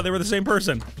time, I thought they were the same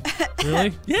person.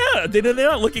 Really? Yeah, they're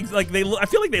not looking like they. I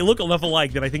feel like they look enough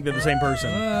alike that I think they're the same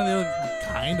person. They look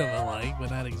kind of alike, but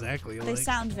not exactly They alike.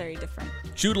 sound very different.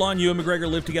 Jude Law and Ewan McGregor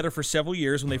lived together for several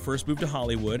years when they first moved to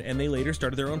Hollywood, and they later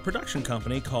started their own production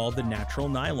company called Natural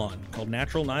Nylon.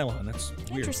 That's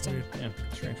weird. Interesting. Yeah,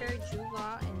 strange. Very Jude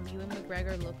Law and Ewan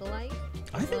McGregor look alike.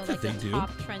 I think that like they the do. top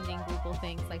trending Google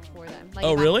things like for them. Like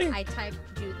Oh, if really? I typed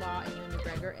Jude Law and Ewan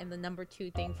McGregor, and the number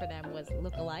 2 thing for them was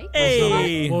look alike.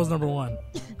 Hey, What was number one?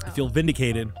 I feel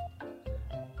vindicated.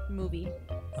 Movie.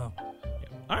 Oh.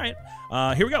 All right,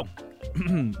 here we go.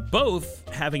 Both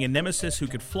having a nemesis who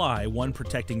could fly, one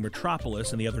protecting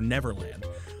Metropolis and the other Neverland.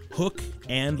 Hook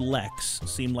and Lex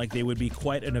seemed like they would be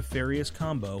quite a nefarious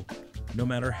combo, no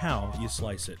matter how you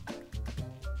slice it.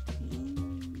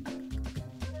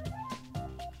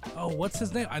 Oh, what's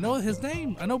his name? I know his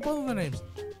name. I know both of their names.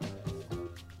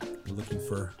 We're looking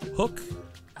for Hook.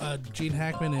 Gene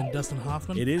Hackman and Dustin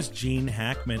Hoffman. It is Gene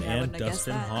Hackman Yeah, I and wouldn't have guessed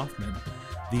Dustin that. Hoffman.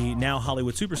 The now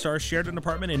Hollywood superstars shared an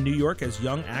apartment in New York as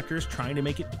young actors trying to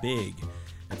make it big.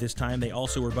 At this time, they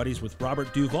also were buddies with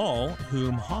Robert Duvall,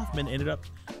 whom Hoffman ended up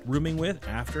rooming with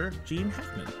after Gene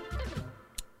Hackman.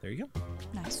 There you go.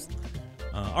 Nice.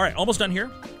 All right, almost done here.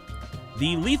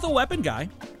 The Lethal Weapon guy,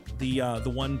 the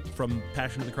one from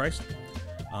Passion of the Christ,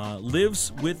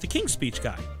 lives with the King's Speech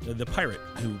guy, the pirate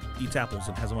who eats apples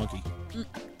and has a monkey.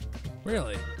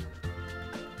 Really?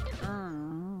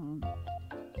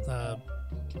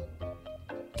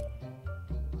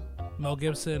 Mel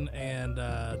Gibson and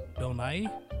Bill Nye?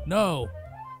 No.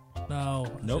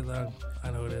 Nope. I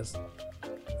know who it is.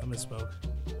 I misspoke.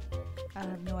 I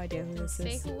have no idea who this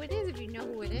Say is. who it is if you know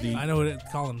who it is. The- I know it.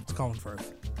 It's Colin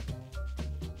Firth.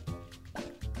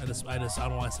 I don't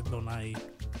know why I said Bill Nye.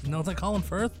 No, it's like Colin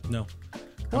Firth. No.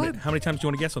 What? How many times do you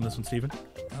want to guess on this one, Steven?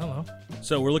 I don't know.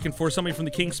 So we're looking for somebody from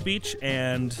the King's Speech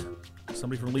and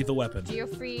somebody from Lethal Weapon.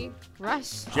 Geoffrey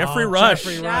Rush. Jeffrey Oh, Rush.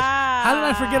 Jeffrey Rush. How did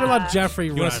I forget about Jeffrey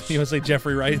You want Rush? to say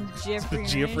Jeffrey, right? Jeffrey.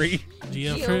 Jeffrey.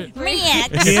 Jeffrey.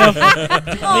 Max.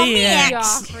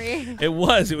 Geoffrey. It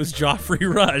was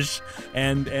Joffrey Rush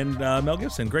and Mel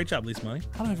Gibson. Great job, Lisa Money.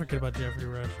 How did I forget about Jeffrey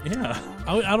Rush? Yeah.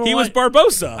 I don't He know was why-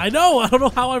 Barbossa. I know. I don't know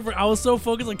how I was so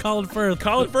focused on Colin Firth.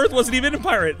 Colin Firth wasn't even in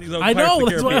Pirate. He's on I Pirates of know.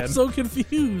 the That's why I'm Caribbean. so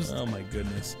confused. Oh my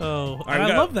goodness. Oh, right, we I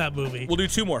got- love that movie. We'll do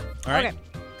two more. All right. Okay.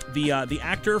 The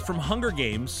actor from Hunger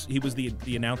Games, he was the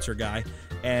announcer guy,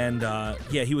 and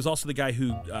he was also the guy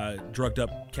who drugged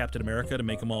up Captain America to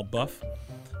make him all buff.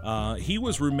 He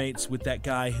was roommates with that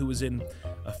guy who was in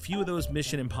a few of those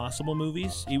Mission Impossible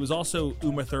movies. He was also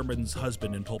Uma Thurman's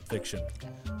husband in Pulp Fiction.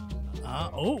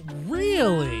 Oh,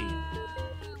 really?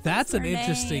 That's an her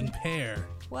interesting name? pair.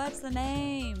 What's the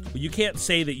name? But you can't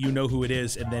say that you know who it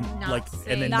is and then Not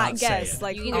say. not Not say guess. it.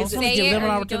 Like You who I either was is trying say to give it them or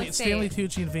an you opportunity. don't say Stanley it.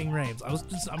 Tucci and Ving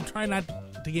Rhames. I'm trying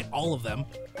not to get all of them.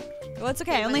 Well, it's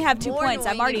okay. I only have 2 More points.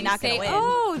 I'm annoying already if not you going to say, win.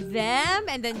 Oh, them,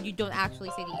 and then you don't actually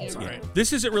say the answer. Sorry.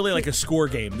 This isn't really like a score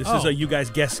game. This is Oh. a you guys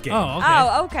guess game. Oh, okay.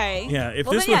 Oh, okay. Yeah, if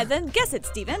well, this then, was then guess it,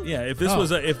 Steven. yeah, if this Oh. was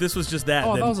just that,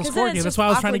 Oh, then that was a 'Cause score then it's game. That's just why I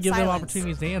was trying to awkward give them silence.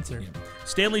 opportunities to answer.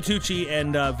 Stanley Tucci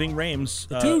and Ving Rhames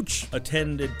Tucci.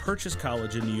 attended Purchase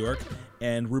College in New York,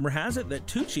 and rumor has it that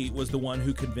Tucci was the one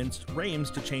who convinced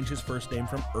Rhames to change his first name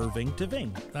from Irving to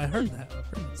Ving. I heard that. I've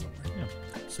heard that somewhere. Yeah.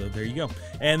 So there you go.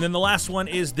 And then the last one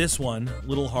is this one. A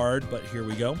little hard, but here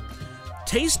we go.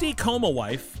 Tasty Coma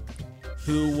Wife,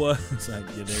 who was... yeah,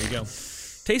 there you go.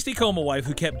 Tasty coma wife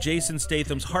who kept Jason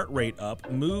Statham's heart rate up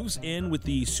moves in with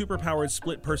the superpowered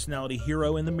split personality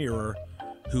hero in the mirror,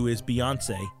 who is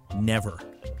Beyonce. Never.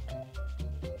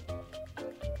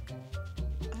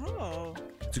 Oh.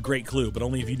 It's a great clue, but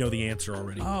only if you know the answer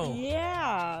already. Oh.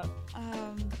 Yeah.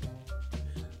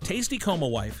 Tasty coma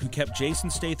wife who kept Jason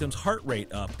Statham's heart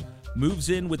rate up moves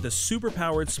in with the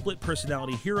superpowered split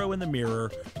personality hero in the mirror,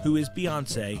 who is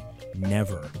Beyonce.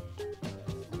 Never.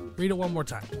 Read it one more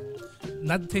time.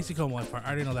 Not the Tasty Coma one part. I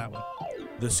already know that one.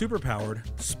 The superpowered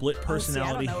split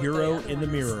personality know what hero the in the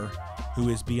other one is. mirror, who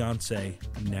is Beyonce.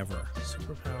 Never.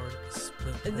 Superpowered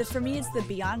split. For me, it's the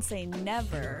Beyonce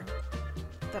Never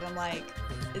that I'm like,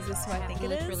 is this who I think it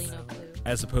is? Literally no clue.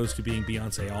 As opposed to being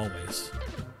Beyonce always.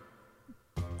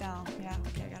 No, yeah,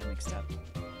 okay, I got it mixed up.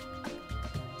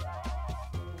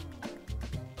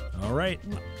 All right.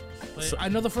 So, I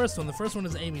know the first one. The first one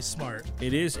is Amy Smart.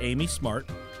 It is Amy Smart.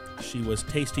 She was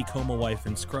Tasty coma wife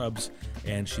in Scrubs,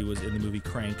 and she was in the movie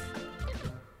Crank.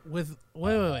 With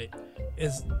wait.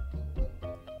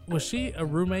 Was she a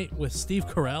roommate with Steve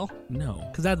Carell? No.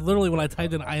 Because that literally when I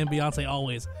typed in I am Beyonce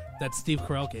always, that Steve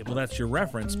Carell came Well, up. that's your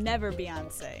reference. Never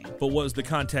Beyonce. But what was the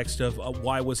context of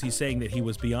why was he saying that he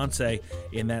was Beyonce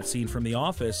in that scene from The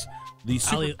Office? The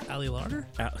Ali Larder?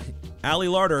 Ali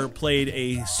Larder played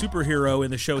a superhero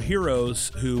in the show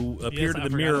Heroes who appeared in I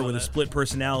the forgot mirror about with a that. split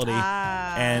personality,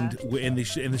 and in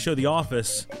the show The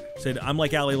Office said, "I'm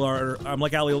like Ali Larder.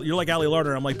 You're like Ali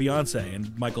Larder. I'm like Beyonce."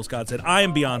 And Michael Scott said, "I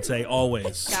am Beyonce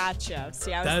always." Gotcha.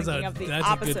 See, I That was is thinking a- of the that's a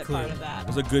good opposite clue. part of that. It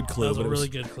was a good clue. That was but a it really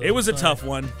good clue. It was a Sorry. tough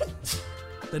one.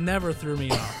 The never threw me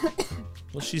off.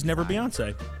 Well, she's never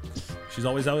Beyonce. She's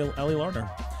always Ali Larder.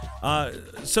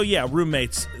 So yeah,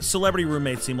 roommates, celebrity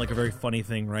roommates seem like a very funny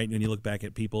thing, right? When you look back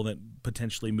at people that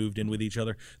potentially moved in with each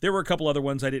other. There were a couple other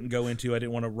ones I didn't go into. I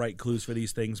didn't want to write clues for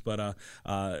these things, but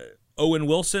Owen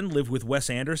Wilson lived with Wes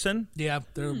Anderson. Yeah,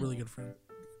 they're a really good friend.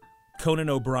 Conan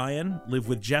O'Brien lived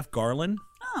with Jeff Garlin.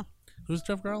 Who's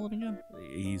Jeff Garland again?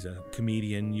 He's a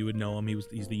comedian. You would know him.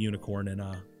 He's the unicorn in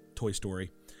Toy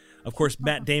Story. Of course,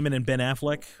 Matt Damon and Ben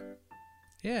Affleck.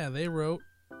 Yeah, they wrote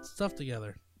stuff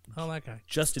together. Oh, that guy.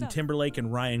 Justin Timberlake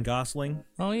and Ryan Gosling.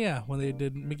 Oh, yeah, when they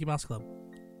did Mickey Mouse Club.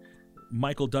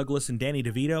 Michael Douglas and Danny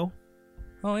DeVito.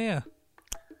 Oh, yeah.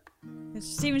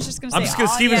 Steven's just going to say, I'm just gonna.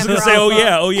 "Oh, Steven's yeah, gonna bro." say, "Oh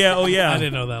yeah, oh yeah, oh yeah." I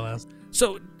didn't know that last.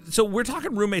 So we're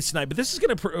talking roommates tonight, but this is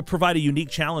going to provide a unique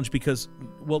challenge because,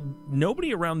 well,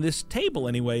 nobody around this table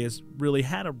anyway has really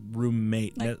had a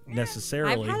roommate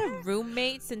necessarily. I've had a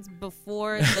roommate since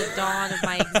before the dawn of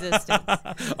my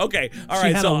existence. Okay, all She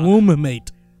right. had So a womb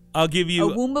mate. I'll give A you.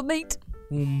 Woomba mate?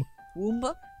 Womb.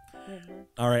 Woomba?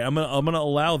 All right, I'm gonna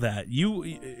allow that.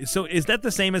 So is that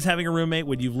the same as having a roommate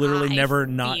when you've literally I never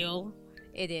not? feel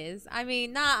it is. I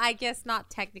mean, I guess not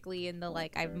technically in the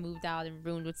like I've moved out and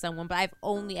roomed with someone, but I've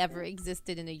only ever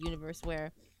existed in a universe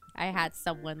where I had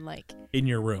someone like In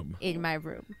your room. in my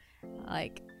room,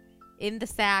 like in the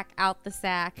sack, out the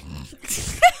sack,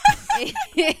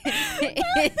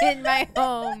 in my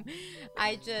home.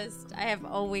 I have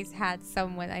always had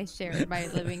someone I shared my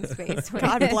living space with.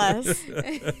 God bless.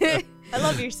 I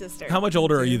love your sister. How much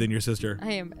older are you than your sister?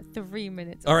 I am 3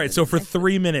 minutes. All right, older so than for my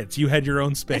 3 minutes you had your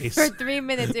own space. For 3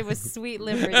 minutes, it was sweet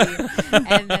liberty,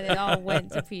 and then it all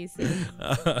went to pieces.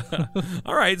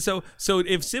 All right, so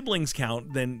if siblings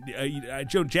count, then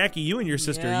Jackie, you and your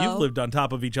sister, Yeah. you've lived on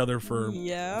top of each other for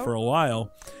a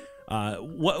while.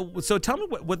 So tell me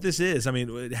what this is. I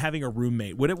mean, having a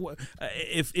roommate.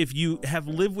 If you have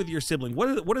lived with your sibling,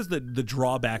 what is the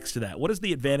drawbacks to that? What is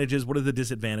the advantages? What are the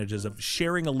disadvantages of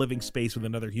sharing a living space with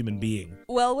another human being?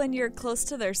 Well, when you're close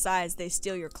to their size, they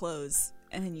steal your clothes,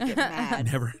 and then you get mad.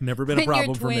 Never been a When problem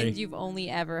you're for twins, me. you've only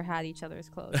ever had each other's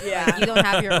clothes. Yeah. Like, you don't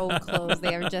have your own clothes.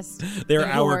 They are just They're your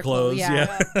our clothes.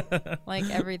 Yeah. Like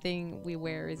everything we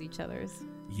wear is each other's.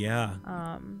 Yeah.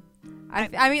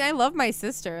 I mean, I love my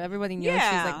sister. Everybody knows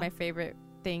Yeah. she's like my favorite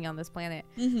thing on this planet.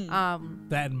 Mhm.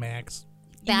 That and Max.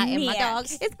 That and my dog.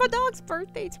 Max. It's my dog's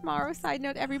birthday tomorrow. Side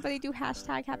note: everybody do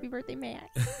hashtag Happy Birthday, Max.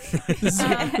 This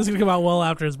is gonna come out well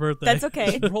after his birthday. That's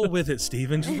okay. Just roll with it,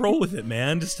 Steven. Just roll with it,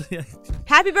 man. Just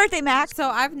Happy birthday, Max. So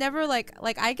I've never like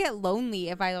I get lonely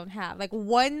if I don't have like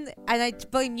one, and I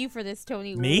blame you for this,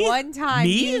 Tony. Me? One time,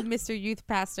 Me? you, Mr. Youth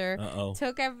Pastor, Uh-oh.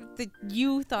 took the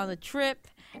youth on a trip,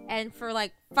 and for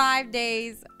like 5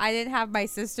 days, I didn't have my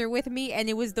sister with me, and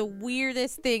it was the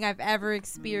weirdest thing I've ever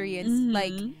experienced.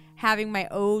 Like having my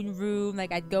own room,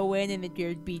 like I'd go in and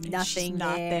there'd be nothing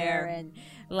not there. and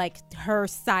like her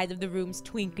side of the room's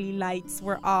twinkly lights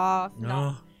were off.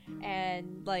 No.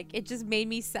 and like it just made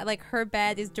me sad. Like her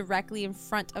bed is directly in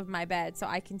front of my bed, so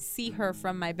I can see her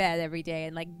from my bed every day,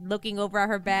 and like looking over at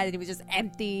her bed, and it was just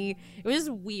empty. It was just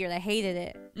weird. I hated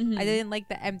it. I didn't like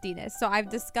the emptiness. So I've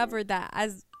discovered that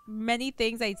as many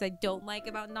things I don't like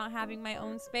about not having my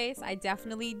own space, I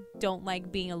definitely don't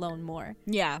like being alone more.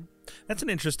 Yeah. That's an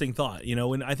interesting thought. You know,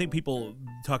 when I think people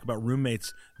talk about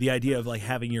roommates, the idea of like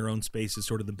having your own space is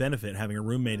sort of the benefit. Having a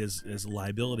roommate is a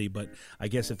liability. But I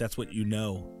guess if that's what you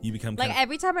know, you become like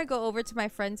every time I go over to my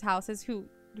friends' houses who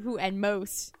and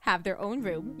most have their own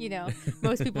room, you know,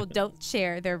 most people don't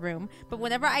share their room. But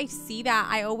whenever I see that,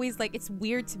 I always like, it's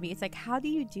weird to me. It's like, how do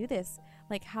you do this?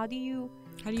 Like, how do you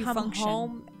come function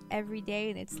home every day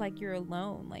and it's like you're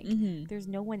alone? Like, there's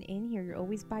no one in here. You're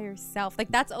always by yourself. Like,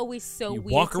 that's always so you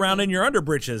weird. Walk around in your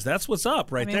underbritches. That's what's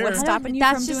up right there. What's stopping you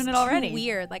from doing it already? Too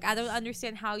weird. Like, I don't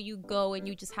understand how you go and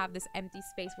you just have this empty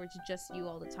space where it's just you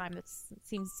all the time. That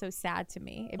seems so sad to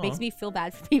me. It makes me feel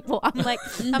bad for people. I'm like,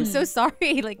 I'm so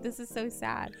sorry. Like, this is so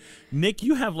sad. Nick,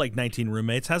 you have like 19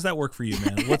 roommates. How's that work for you,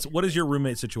 man? What is your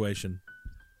roommate situation?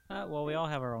 Well, we all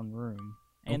have our own room.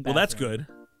 And Well, that's bathroom. good.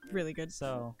 Really good.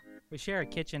 So we share a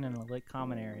kitchen and a lit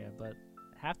common area, but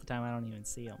half the time I don't even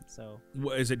see them. So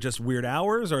Is it just weird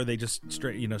hours, or are they just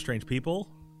strange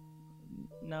people?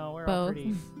 no, we're Both. all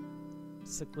pretty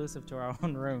seclusive to our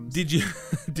own rooms. Did you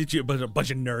a bunch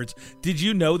of nerds? Did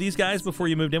you know these guys before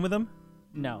you moved in with them?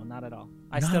 No, not at all.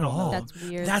 Not still at don't know. all. That's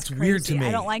weird. That's weird to Crazy. me.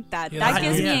 I don't like that. Yeah, that that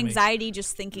gives me scares me. anxiety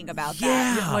just thinking about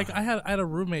that. Yeah. Like I had a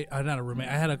roommate, not a roommate.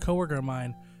 I had a coworker of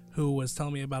mine who was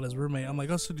telling me about his roommate. I'm like,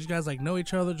 oh, so did you guys like know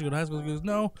each other? Did you go to high school? He goes,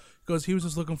 no. He goes, he was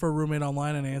just looking for a roommate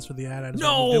online and I answered the ad. I just moved in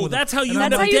No, with him. that's how you And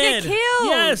end I'm up That's how you dead. get killed.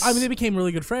 Yes. I mean, they became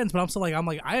really good friends, but I'm still like,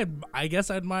 I guess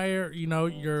I admire,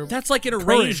 your. That's like an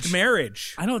arranged courage.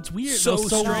 marriage. I know it's weird. So It was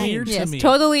so strange. weird to Yes, me.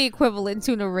 totally equivalent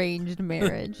to an arranged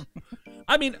marriage.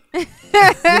 I mean,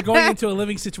 You're going into a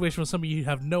living situation with somebody you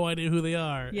have no idea who they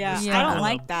are. Yeah, It's- I don't know.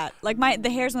 like that. Like the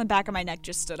hairs on the back of my neck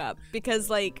just stood up because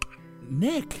like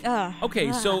Nick.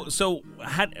 Okay, so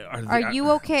Are you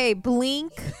okay?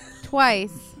 Blink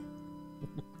twice.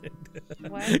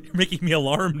 What? You're making me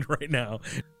alarmed right now.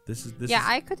 This is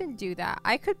I couldn't do that.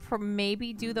 I could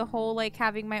maybe do the whole like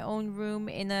having my own room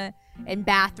in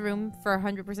bathroom for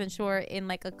 100% sure in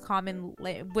like a common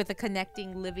with a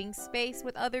connecting living space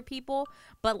with other people,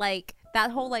 but like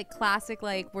that whole like classic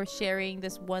like we're sharing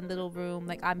this one little room,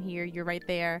 like I'm here, you're right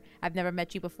there, I've never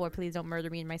met you before, please don't murder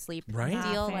me in my sleep Right.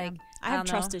 deal. Nah, Like fam. I have don't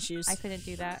know. trust issues. I couldn't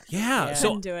do that. Yeah, Yeah. so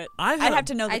Couldn't do it. I'd I'd have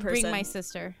to know the I'd person. bring my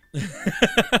sister.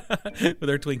 with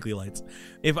their twinkly lights.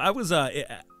 If I was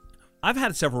I've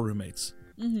had several roommates,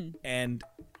 and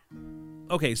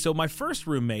okay, so my first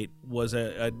roommate was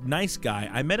a nice guy.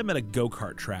 I met him at a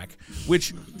go-kart track,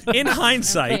 which in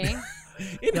hindsight,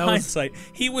 Okay. hindsight,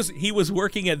 he was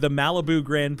working at the Malibu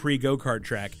Grand Prix go-kart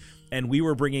track. And we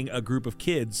were bringing a group of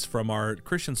kids from our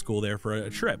Christian school there for a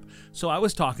trip. So I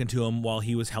was talking to him while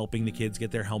he was helping the kids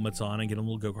get their helmets on and get a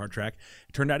little go-kart track.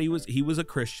 It turned out he was a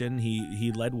Christian.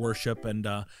 He led worship and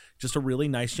just a really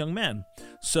nice young man.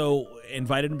 So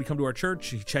invited him to come to our church.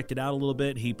 He checked it out a little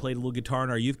bit. He played a little guitar in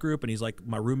our youth group, and he's like,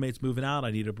 my roommate's moving out.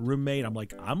 I need a roommate. I'm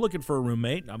like, I'm looking for a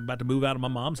roommate. I'm about to move out of my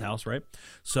mom's house, right?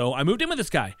 So I moved in with this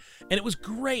guy, and it was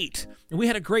great. And we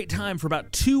had a great time for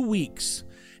about 2 weeks.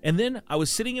 And then I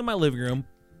was sitting in my living room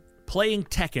playing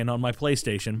Tekken on my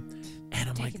PlayStation, and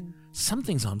I'm like,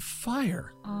 something's on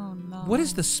fire. Oh no. What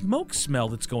is the smoke smell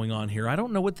that's going on here? I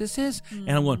don't know what this is.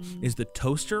 And I'm going, is the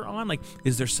toaster on? Like,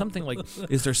 is there something like,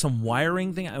 is there some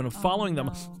wiring thing? I'm following them,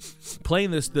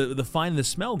 playing the find the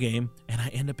smell game, and I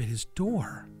end up at his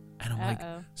door. And I'm like,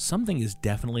 something is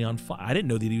definitely on fire. I didn't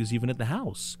know that he was even at the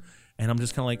house. And I'm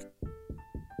just kind of like,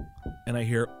 and I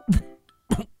hear,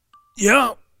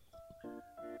 yeah.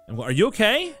 And are you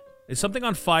okay? Is something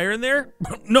on fire in there?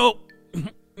 No.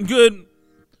 Good.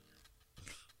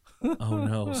 Oh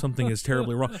no, something is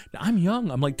terribly wrong. Now, I'm young.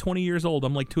 I'm like 20 years old.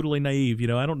 I'm like totally naive. You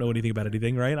know, I don't know anything about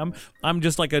anything, right? I'm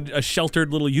just like a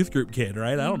sheltered little youth group kid,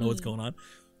 right? I don't know what's going on.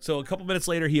 So a couple minutes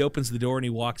later, he opens the door and he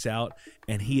walks out,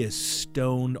 and he is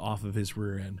stoned off of his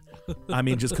rear end. I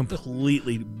mean, just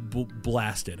completely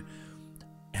blasted.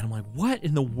 And I'm like, what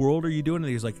in the world are you doing?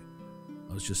 And he's like,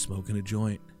 I was just smoking a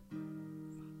joint.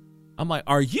 I'm like,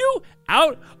 are you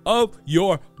out of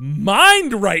your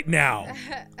mind right now?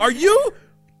 Are you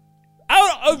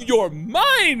out of your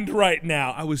mind right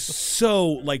now? I was so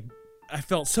like, I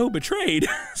felt so betrayed,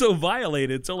 so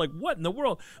violated. So like, what in the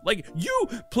world? Like, you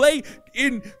play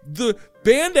in the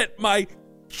band at my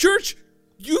church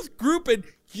youth group, and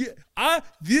I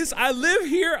live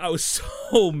here. I was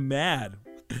so mad.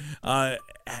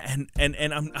 And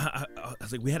I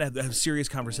was like, we had to have a serious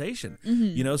conversation,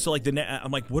 you know. So like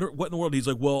I'm like, what in the world? He's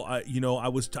like, well, I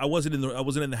wasn't in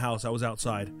the house. I was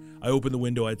outside. I opened the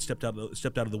window. I had stepped out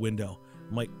of the window.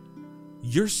 I'm like,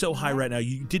 you're so high right now.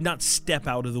 You did not step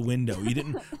out of the window. You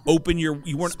didn't open you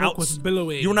weren't Smoke out. was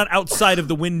billowing. You were not outside of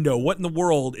the window. What in the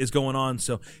world is going on?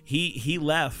 So he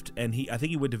left, and I think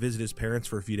he went to visit his parents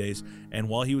for a few days. And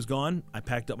while he was gone, I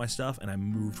packed up my stuff and I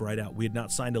moved right out. We had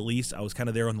not signed a lease. I was kind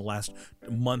of there on the last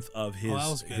month of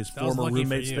his former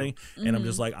roommate's thing, and I'm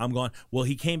just like, I'm gone. Well,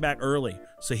 he came back early,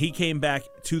 so he came back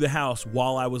to the house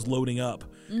while I was loading up.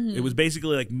 It was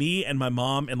basically like me and my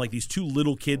mom and like these two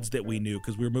little kids that we knew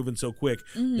because we were moving so quick,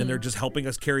 and they're just helping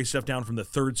us carry stuff down from the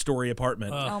 3rd story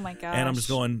apartment. Oh my gosh. And I'm just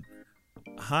going,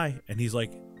 hi, and he's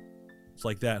like, it's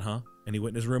like that, huh? And he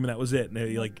went in his room and that was it. And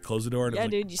he like closed the door. And yeah,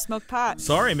 like, dude, you smoke pot.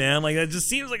 sorry, man. Like that just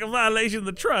seems like a violation of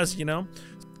the trust, you know.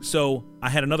 So I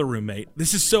had another roommate.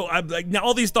 This is so I'm like now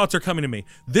all these thoughts are coming to me.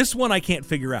 This one I can't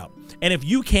figure out. And if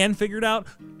you can figure it out,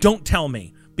 don't tell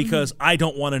me because I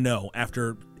don't want to know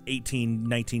after 18,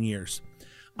 19 years.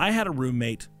 I had a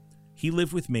roommate. He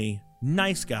lived with me.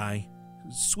 Nice guy,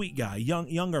 sweet guy,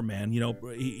 younger man. You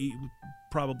know, he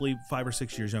probably 5 or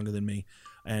 6 years younger than me.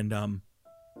 And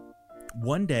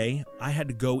one day I had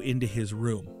to go into his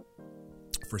room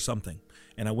for something,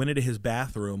 and I went into his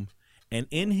bathroom, and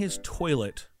in his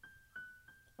toilet.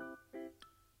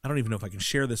 I don't even know if I can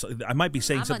share this. I might be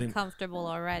saying I'm something. uncomfortable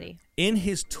already. In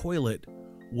his toilet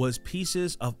was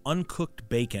pieces of uncooked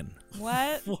bacon.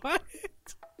 What? What?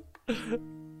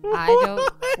 I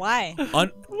don't. Why?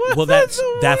 Well, that's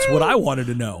what I wanted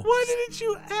to know. Why didn't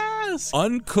you ask?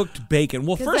 Uncooked bacon.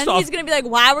 Well, first then off, he's gonna be like,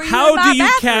 "Why were you in how my do you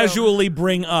bathroom?" casually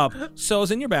bring up? So I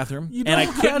was in your bathroom, You and I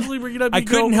don't couldn't. casually bring it up. I You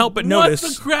couldn't go, help but what notice.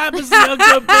 the crap is the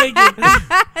uncooked bacon?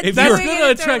 If That's you Doing were, it gonna in the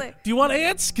attract. toilet. Do you want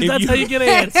ants? Because If that's you- how you get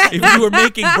ants. if you were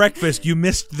making breakfast, you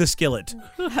missed the skillet.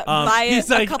 By He's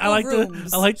a like, couple I like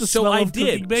rooms. the So smell I of cooking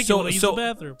did. bacon when I use the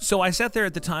bathroom. So I sat there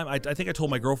at the time. I think I told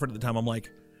my girlfriend at the time. I'm like,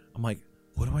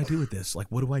 what do I do with this? Like,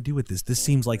 what do I do with this? This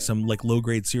seems like some like low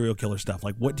grade serial killer stuff.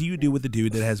 Like, what do you do with the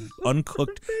dude that has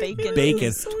uncooked Bacon in bacon,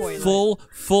 his toilet.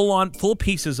 full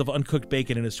pieces of uncooked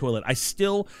bacon in his toilet?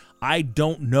 I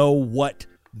don't know what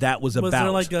that was Was about.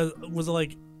 there like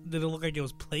did it look like it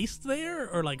was placed there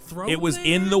or like thrown? It was there?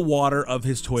 in the water of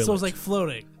his toilet. So it was like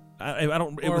floating. I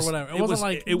don't. It or was whatever. It It wasn't was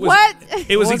like- it was. What?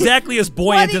 It was exactly as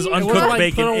buoyant as What are you- It wasn't uncooked like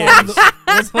bacon put is. along the,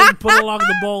 it wasn't like put along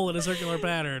the bowl in a circular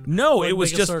pattern. No, Like it was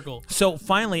make a just circle. so.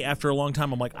 Finally, after a long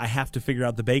time, I'm like, I have to figure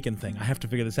out the bacon thing. I have to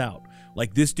figure this out.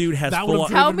 Like this dude has That full. would've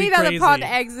Tell driven me me that upon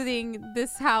crazy. exiting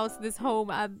this house, this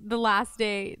home, the last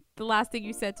day, the last thing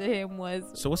you said to him was,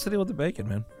 So what's the deal with the bacon,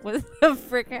 man? "What the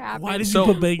frick happened?" Why did So-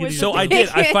 you put bacon in So your I toilet?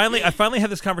 did. I finally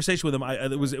had this conversation with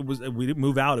him. We didn't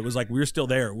move out. It was like we were still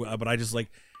there, but I just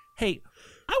like, hey,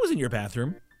 I was in your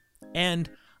bathroom, and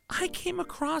I came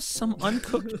across some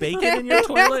uncooked bacon in your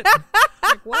toilet.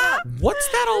 What? What's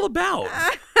that all about?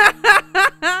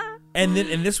 And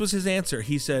this was his answer.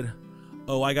 He said,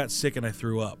 "Oh, I got sick and I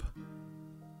threw up."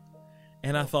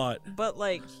 And I thought, But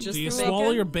like, just Do you the swallow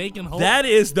bacon? your bacon whole? that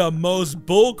is the most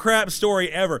bullcrap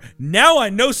story ever. Now I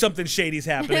know something shady's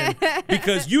happening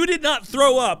because you did not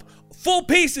throw up full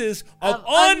pieces of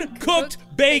uncooked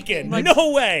bacon. Like-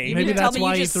 No way. You Maybe mean to that's tell me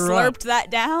why you he just threw up. slurped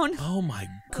that down? Oh my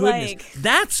goodness. Like-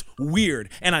 That's weird.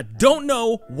 And I don't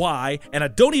know why, and I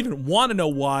don't even want to know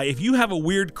why. If you have a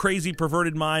weird, crazy,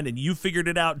 perverted mind and you figured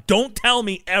it out, don't tell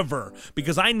me ever,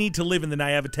 because I need to live in the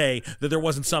naivete that there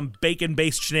wasn't some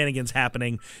bacon-based shenanigans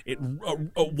happening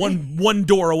one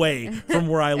door away from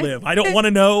where I live. I don't want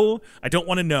to know. I don't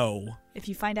want to know. If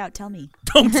you find out, tell me.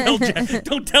 Don't tell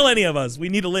don't tell any of us. We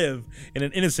need to live in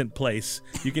an innocent place.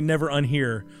 You can never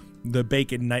unhear the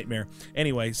bacon nightmare.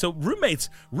 Anyway, so roommates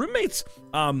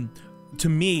to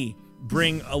me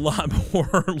bring a lot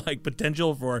more like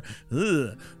potential for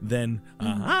than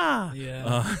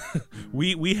Yeah.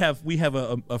 we have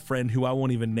a friend who I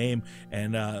won't even name,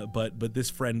 and but this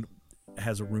friend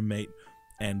has a roommate,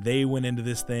 and they went into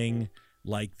this thing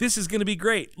like, this is gonna be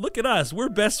great. Look at us, we're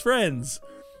best friends.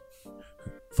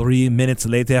 3 minutes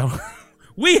later,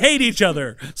 we hate each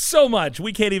other so much.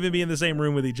 We can't even be in the same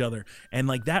room with each other. And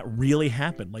like that really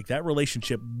happened. Like that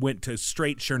relationship went to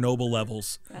straight Chernobyl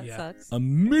levels That Yeah. sucks.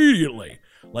 immediately.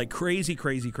 Like crazy,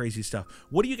 crazy, crazy stuff.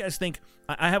 What do you guys think?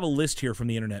 I have a list here from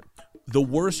the internet. The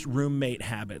worst roommate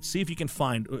habits. See if you can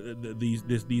find these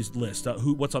lists.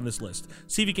 What's on this list?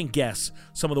 See if you can guess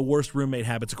some of the worst roommate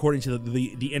habits according to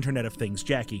the Internet of Things.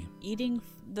 Jackie. Eating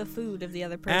the food of the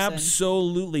other person.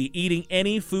 Absolutely. Eating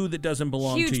any food that doesn't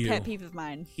belong Huge to you. pet peeve of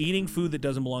mine. Eating food that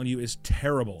doesn't belong to you is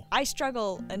terrible. I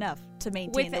struggle enough to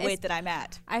maintain the weight that I'm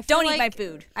at. I feel Don't eat like- my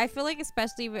food. I feel like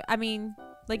especially, I mean,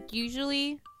 like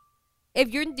usually,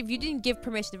 if you didn't give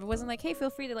permission, if it wasn't like, hey, feel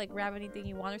free to like grab anything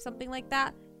you want or something like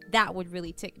that, that would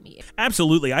really tick me.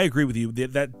 Absolutely. I agree with you.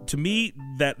 That to me,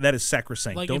 that is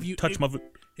sacrosanct. Like, Don't if you- touch my food.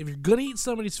 If you're gonna eat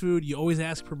somebody's food, you always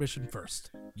ask permission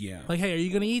first. Yeah. Like, hey, are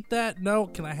you gonna eat that? No.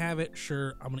 Can I have it?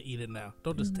 Sure. I'm gonna eat it now.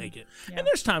 Don't just Mm-hmm. take it. And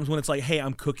there's times when it's like, hey,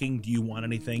 I'm cooking. Do you want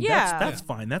anything? Yeah. That's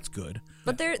fine. That's good.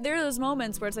 But there are those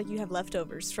moments where it's like you have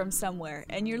leftovers from somewhere,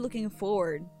 and you're looking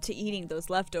forward to eating those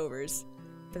leftovers,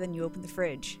 but then you open the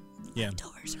fridge. Yeah.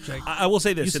 Leftovers. I will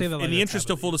say this. You say In that like the that's interest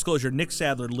of happening. full disclosure, Nick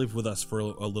Sadler lived with us for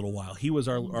a little while. He was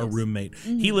our roommate.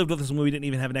 Mm-hmm. He lived with us when we didn't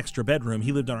even have an extra bedroom.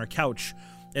 He lived on our couch.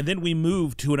 And then we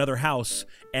moved to another house,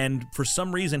 and for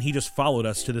some reason, he just followed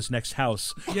us to this next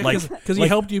house. Yeah, because he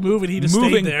helped you move and he just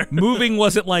moving, stayed there. moving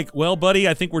wasn't like, well, buddy,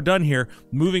 I think we're done here.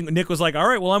 Moving, Nick was like, all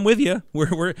right, well, I'm with you.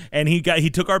 And he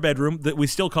took our bedroom. That we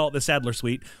still call it the Sadler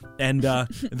Suite. And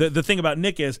the thing about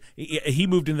Nick is he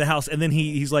moved into the house, and then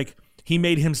he's like, he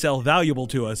made himself valuable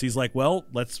to us. He's like, well,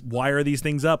 let's wire these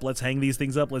things up. Let's hang these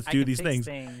things up. Let's I do can these fix things.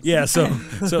 things. Yeah, so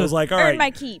it was like, all Earn right, my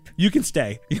keep. you can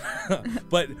stay.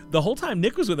 But the whole time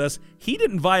Nick was with us, he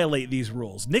didn't violate these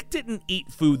rules. Nick didn't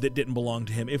eat food that didn't belong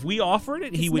to him. If we offered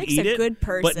it, he 'Cause would Nick's eat a it. good But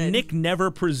person. Nick never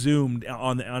presumed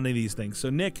on any of these things. So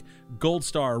Nick, gold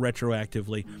star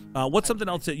retroactively. What's something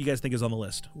else that you guys think is on the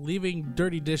list? Leaving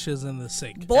dirty dishes in the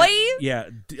sink. Boy, Yeah,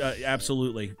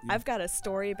 absolutely. I've got a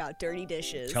story about dirty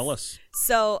dishes. Tell us.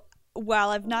 So, while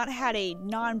I've not had a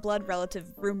non-blood relative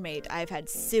roommate, I've had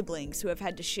siblings who I've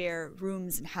had to share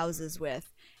rooms and houses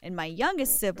with. And my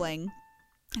youngest sibling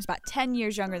is about 10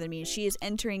 years younger than me, and she is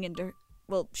entering into,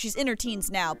 well, she's in her teens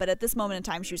now, but at this moment in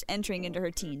time, she was entering into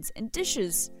her teens. And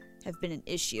dishes have been an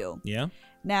issue. Yeah.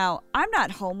 Now, I'm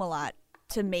not home a lot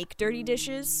to make dirty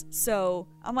dishes, so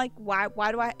I'm like, why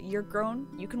do I, you're grown,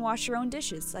 you can wash your own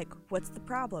dishes. Like, what's the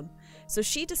problem? So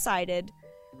she decided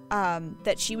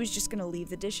that she was just going to leave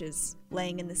the dishes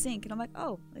laying in the sink. And I'm like,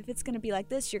 oh, if it's going to be like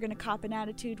this, you're going to cop an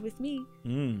attitude with me.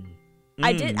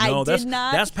 I did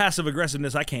not. That's passive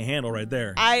aggressiveness I can't handle right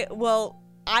there.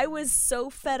 I was so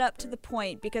fed up to the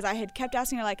point because I had kept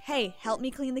asking her, like, hey, help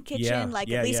me clean the kitchen. Yeah,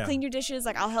 At least yeah. clean your dishes.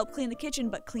 Like, I'll help clean the kitchen,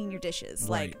 but clean your dishes.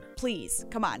 Right. Like, please,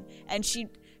 come on. And she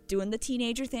doing the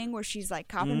teenager thing where she's like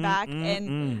copping back.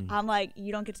 And I'm like,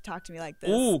 you don't get to talk to me like this.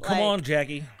 Ooh, come Like, on,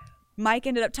 Jackie. Mike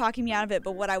ended up talking me out of it,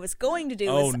 but what I was going to do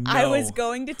Oh, was I no. was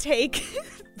going to take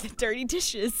the dirty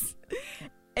dishes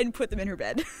and put them in her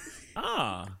bed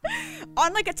Ah.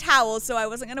 on like a towel, so I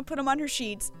wasn't going to put them on her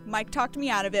sheets. Mike talked me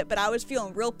out of it, but I was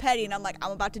feeling real petty, and I'm like,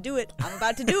 I'm about to do it. I'm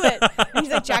about to do it. And he's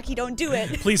like, Jackie, don't do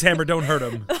it. Please, Hammer, don't hurt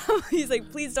him. He's like,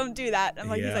 please don't do that. I'm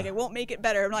like, Yeah. he's like, it won't make it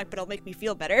better. I'm like, but it'll make me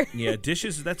feel better. Yeah,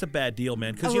 dishes, that's a bad deal,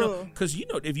 man. Because,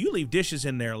 if you leave dishes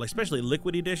in there, like especially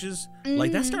liquidy dishes,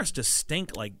 like that starts to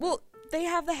stink like... Well, they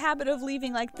have the habit of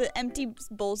leaving like the empty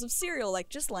bowls of cereal like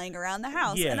just laying around the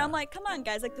house. Yeah. And I'm like, come on,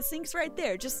 guys, like the sink's right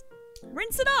there. Just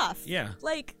rinse it off. Yeah.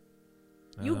 Like,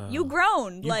 you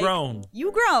grown. You like, grown.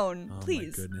 You grown. Oh,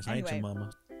 Please. my goodness. I Anyway. ain't your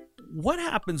mama. What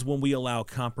happens when we allow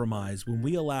compromise, when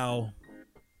we allow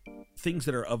things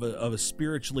that are of a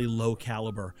spiritually low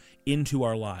caliber into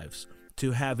our lives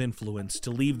to have influence,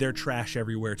 to leave their trash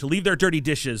everywhere, to leave their dirty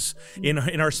dishes in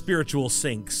our spiritual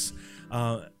sinks?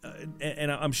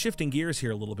 And I'm shifting gears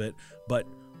here a little bit, but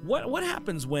what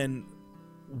happens when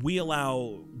we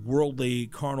allow worldly,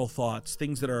 carnal thoughts,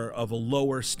 things that are of a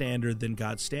lower standard than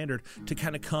God's standard, to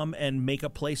kind of come and make a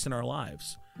place in our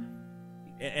lives?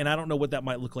 And I don't know what that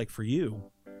might look like for you.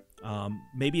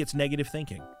 Maybe it's negative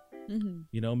thinking.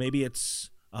 Mm-hmm. Maybe it's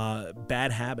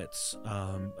bad habits,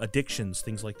 addictions,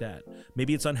 things like that.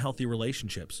 Maybe it's unhealthy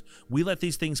relationships. We let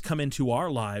these things come into our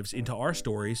lives, into our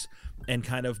stories, and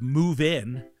kind of move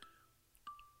in,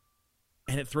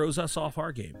 and it throws us off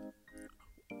our game.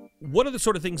 What are the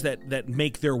sort of things that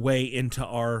make their way into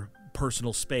our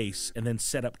personal space and then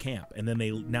set up camp, and then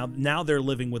they now they're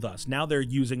living with us? Now they're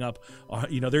using up,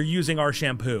 they're using our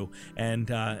shampoo and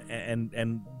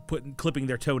clipping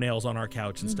their toenails on our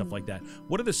couch and stuff like that.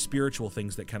 What are the spiritual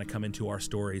things that kind of come into our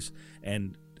stories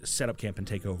and set up camp and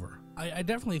take over? I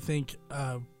definitely think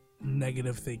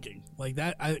negative thinking like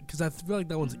that, because I feel like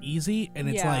that one's easy, and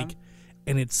it's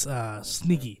it's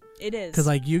sneaky. It is.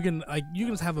 Because you can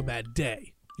just have a bad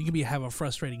day. You can have a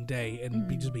frustrating day and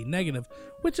just be negative,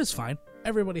 which is fine.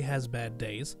 Everybody has bad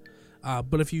days.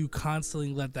 But if you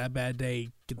constantly let that bad day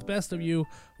get the best of you,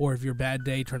 or if your bad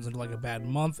day turns into like a bad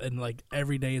month, and like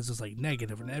every day is just like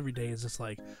negative, and every day is just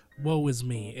like woe is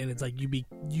me, and it's like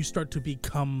you start to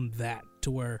become that,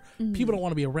 to where people don't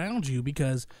want to be around you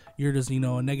because you're just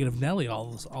a negative Nelly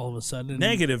all of a sudden.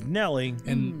 Negative Nelly.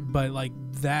 And but like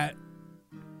that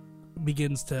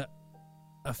begins to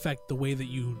affect the way that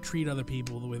you treat other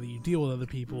people, the way that you deal with other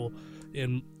people,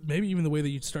 and maybe even the way that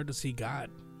you start to see God.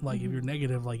 Like if you're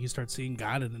negative, like you start seeing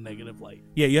God in a negative light.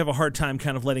 Yeah, you have a hard time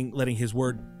kind of letting His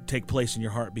word take place in your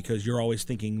heart because you're always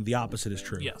thinking the opposite is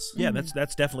true. Yes. Yeah,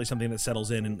 that's definitely something that settles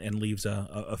in and leaves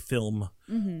a film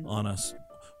on us.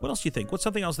 What else do you think? What's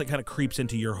something else that kind of creeps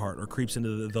into your heart or creeps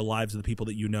into the lives of the people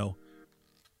that you know?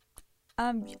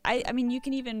 I mean, you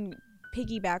can even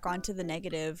piggyback onto the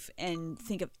negative and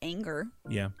think of anger.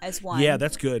 Yeah. As one. Yeah,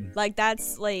 that's good. Like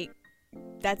that's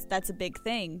a big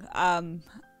thing.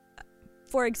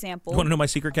 For example, You want to know my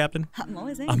secret, Captain? I'm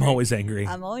always angry. I'm always angry.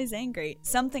 I'm always angry.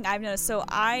 Something I've noticed. So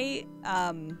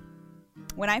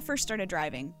when I first started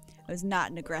driving, I was not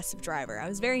an aggressive driver. I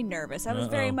was very nervous. I was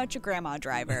very much a grandma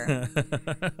driver.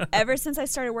 Ever since I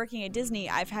started working at Disney,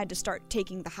 I've had to start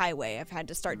taking the highway. I've had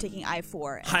to start taking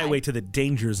I-4. And Highway to the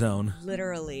danger zone.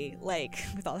 Literally, like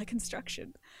with all the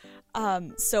construction.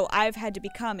 So I've had to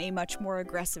become a much more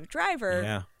aggressive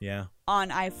driver. Yeah. On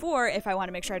I-4 if I want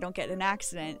to make sure I don't get in an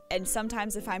accident. And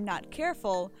sometimes if I'm not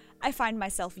careful, I find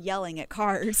myself yelling at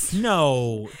cars.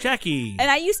 No, Jackie. And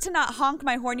I used to not honk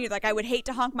my horn either. Like I would hate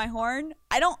to honk my horn.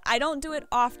 I don't do it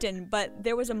often, but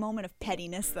there was a moment of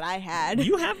pettiness that I had.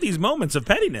 You have these moments of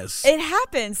pettiness. It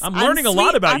happens. I'm learning a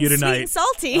lot about you tonight. I'm sweet and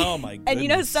salty. Oh my goodness.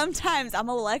 And sometimes I'm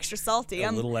a little extra salty.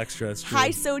 A little extra. That's true.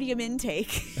 High sodium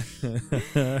intake.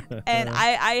 And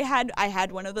I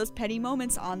had one of those petty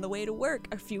moments on the way to work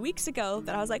a few weeks ago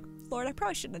that I was like, Lord, I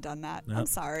probably shouldn't have done that. I'm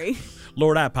sorry.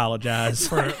 Lord, I apologize.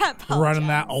 For running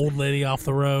that old lady off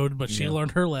the road, but she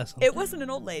learned her lesson. It wasn't an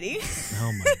old lady.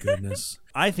 Oh my goodness.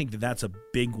 I think that's a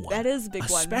big one. That is a big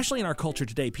one. Especially in our culture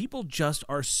today. People just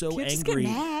are so angry,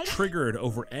 triggered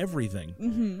over everything.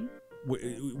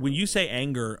 Mm-hmm. When you say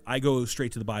anger, I go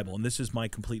straight to the Bible, and this is my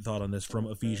complete thought on this from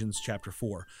Ephesians chapter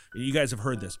 4. You guys have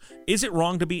heard this. Is it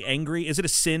wrong to be angry? Is it a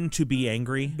sin to be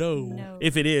angry? No.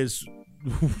 If it is,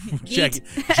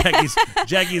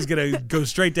 Jackie's gonna go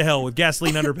straight to hell with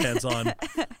gasoline underpants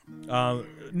on.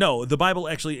 No, the Bible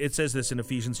actually, it says this in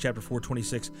Ephesians chapter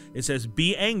 4:26. It says,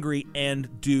 "Be angry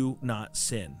and do not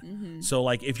sin." Mm-hmm. So,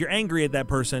 like, if you're angry at that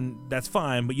person, that's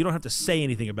fine, but you don't have to say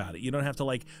anything about it. You don't have to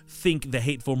like think the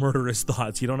hateful, murderous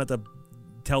thoughts. You don't have to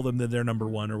tell them that they're number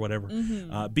one or whatever.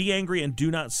 Mm-hmm. Be angry and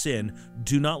do not sin.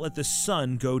 Do not let the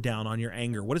sun go down on your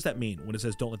anger. What does that mean when it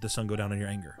says, "Don't let the sun go down on your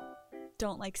anger"?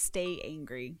 Don't like stay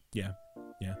angry. Yeah.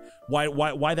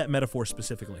 Why that metaphor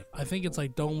specifically? I think it's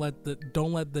like don't let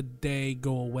the day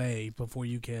go away before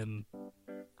you can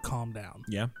calm down.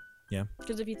 Yeah.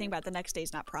 Because if you think about it, the next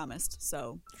day's not promised.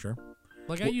 So Sure.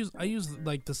 Like I use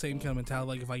like the same kind of mentality.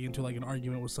 Like if I get into like an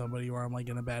argument with somebody or I'm like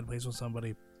in a bad place with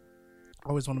somebody, I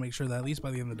always want to make sure that at least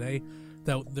by the end of the day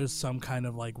that there's some kind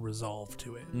of like resolve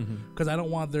to it. Because I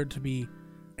don't want there to be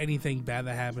anything bad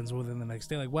that happens within the next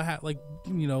day. Like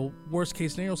worst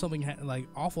case scenario, something like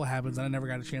awful happens and I never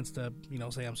got a chance to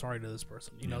say I'm sorry to this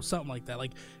person, something like that.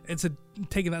 Like it's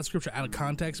taking that scripture out of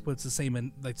context, but it's the same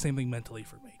thing mentally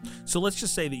for me. So let's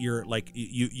just say that you're like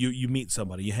you meet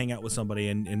somebody, you hang out with somebody,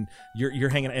 and you're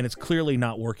hanging out, and it's clearly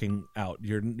not working out.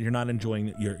 You're not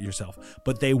enjoying yourself,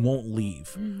 but they won't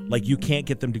leave. Like you can't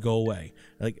get them to go away.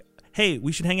 Like, hey,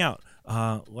 we should hang out.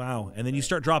 Wow. And then you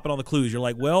start dropping all the clues. You're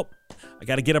like, well, I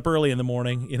got to get up early in the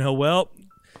morning. Well,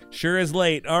 sure is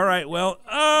late. All right. Well,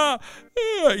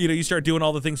 you start doing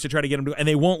all the things to try to get them to, and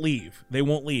they won't leave.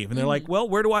 And they're like, well,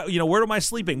 where am I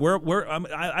sleeping? Where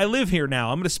I live here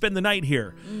now. I'm going to spend the night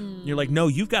here. You're like, no,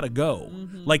 you've got to go.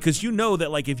 Like, because you know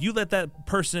that, like, if you let that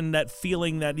person, that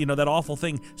feeling, that, that awful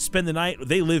thing spend the night,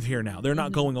 they live here now. They're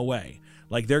not going away.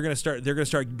 Like they're gonna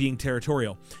start being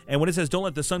territorial. And when it says don't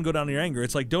let the sun go down in your anger,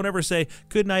 it's like don't ever say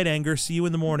good night anger, see you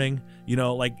in the morning.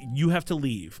 Like you have to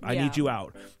leave. I need you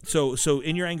out. So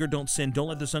in your anger, don't sin. Don't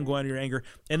let the sun go down in your anger.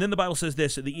 And then the Bible says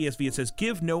this, at the ESV, it says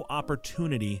give no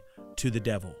opportunity to the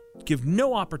devil. Give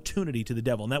no opportunity to the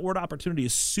devil. And that word opportunity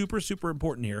is super, super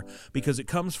important here because it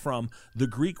comes from the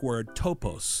Greek word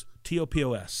topos,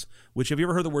 T-O-P-O-S, which, have you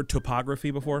ever heard the word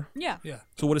topography before? yeah. Yeah.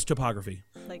 So what is topography?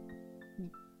 Like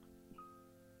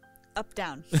Up,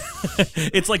 down.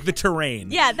 It's like the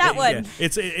terrain. Yeah, that one. Yeah.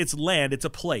 It's land. It's a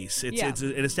place. It's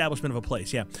an establishment of a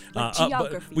place. Yeah. Like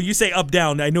geography. When you say up,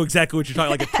 down, I know exactly what you're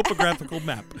talking. Like a topographical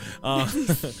map. Yeah.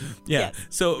 Yes.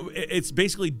 So it's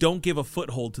basically don't give a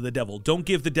foothold to the devil. Don't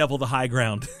give the devil the high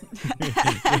ground.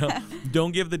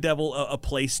 Don't give the devil a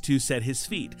place to set his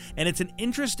feet. And it's an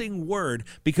interesting word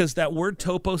because that word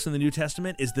topos in the New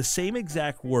Testament is the same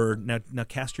exact word. Now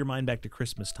cast your mind back to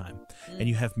Christmas time, and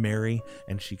you have Mary,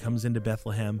 and she comes into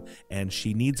Bethlehem, and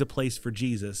she needs a place for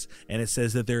Jesus, and it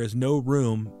says that there is no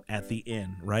room at the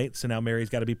inn, right? So now Mary's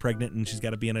got to be pregnant, and she's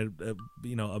got to be in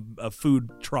a food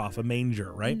trough, a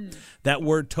manger, right? That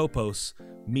word topos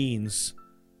means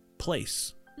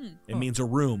place. It means a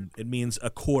room. It means a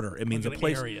quarter. It means Like a an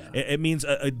place. area. It means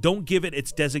don't give it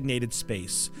its designated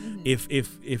space. If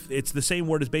it's the same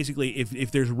word as basically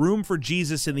if there's room for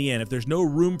Jesus in the inn, if there's no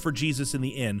room for Jesus in the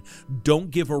inn,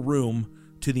 don't give a room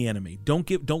to the enemy.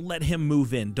 Don't let him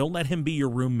move in. Don't let him be your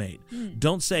roommate.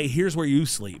 Don't say, here's where you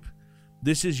sleep.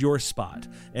 This is your spot.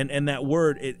 And that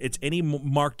word, it's any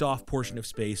marked off portion of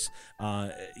space.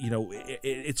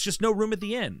 It's just no room at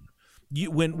the inn.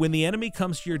 When the enemy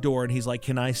comes to your door and he's like,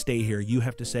 can I stay here? You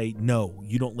have to say, no,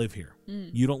 you don't live here.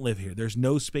 You don't live here. There's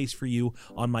no space for you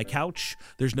on my couch.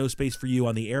 There's no space for you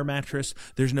on the air mattress.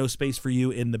 There's no space for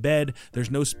you in the bed. There's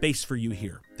no space for you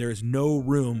here. There is no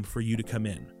room for you to come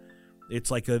in. It's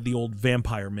like the old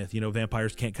vampire myth.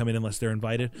 Vampires can't come in unless they're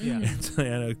invited. Yeah. It's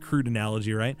a crude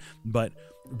analogy, right? But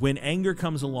when anger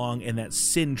comes along and that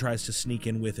sin tries to sneak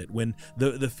in with it, when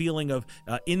the feeling of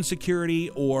insecurity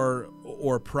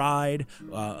or pride,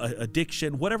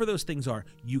 addiction, whatever those things are,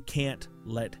 you can't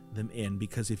let them in,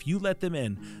 because if you let them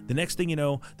in, the next thing you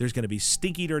know, there's going to be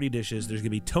stinky, dirty dishes. There's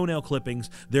going to be toenail clippings.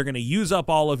 They're going to use up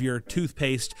all of your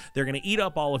toothpaste. They're going to eat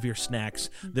up all of your snacks.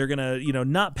 They're going to,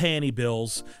 not pay any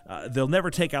bills. They'll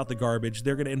never take out the garbage.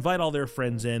 They're going to invite all their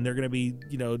friends in. They're going to be,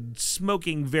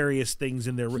 smoking various things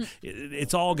in their.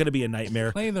 It's all going to be a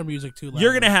nightmare. Playing their music too loud.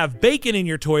 You're going to have bacon in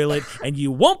your toilet, and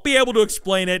you won't be able to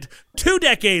explain it 2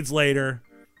 decades later.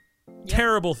 Yep.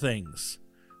 Terrible things.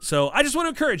 So I just want to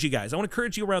encourage you guys. I want to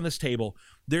encourage you around this table.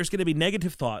 There's going to be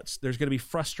negative thoughts. There's going to be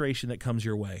frustration that comes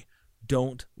your way.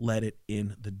 Don't let it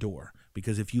in the door.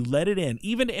 Because if you let it in,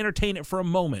 even to entertain it for a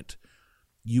moment,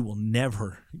 you will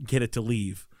never get it to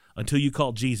leave until you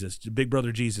call Jesus, Big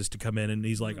Brother Jesus, to come in, and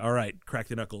he's like, all right, crack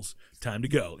the knuckles. Time to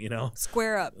go,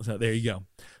 Square up. So there you go.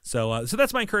 So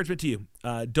that's my encouragement to you.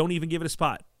 Don't even give it a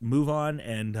spot. Move on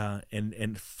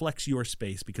and flex your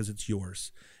space, because it's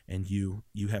yours, and you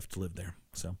have to live there.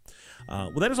 So,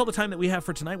 that is all the time that we have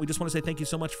for tonight. We just want to say thank you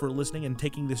so much for listening and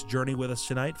taking this journey with us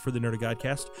tonight for the Nerd of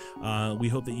Godcast. We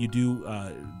hope that you do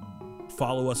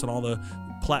follow us on all the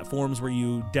platforms where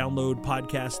you download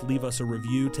podcasts. Leave us a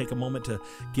review. Take a moment to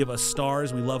give us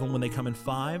stars. We love them when they come in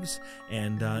 5s.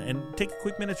 And take a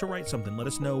quick minute to write something. Let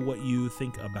us know what you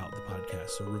think about the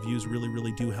podcast. So reviews really,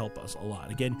 really do help us a lot.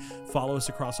 Again, follow us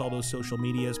across all those social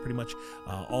medias, pretty much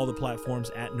all the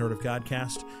platforms at Nerd of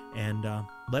Godcast. And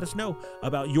let us know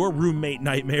about your roommate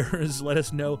nightmares. Let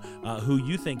us know who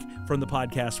you think from the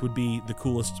podcast would be the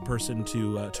coolest person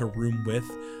to room with,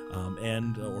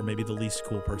 or maybe the least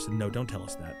cool person. No, don't tell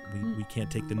us that. We can't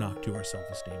take the knock to our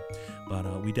self-esteem.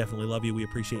 But we definitely love you. We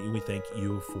appreciate you. We thank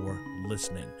you for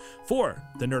listening. For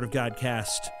the Nerd of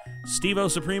Godcast, Steve-O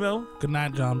Supremo. Good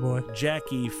night, John Boy.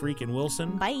 Jackie freaking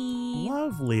Wilson. Bye.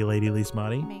 Lovely Lady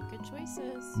Lismati. Make good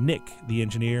choices. Nick, the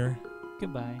engineer.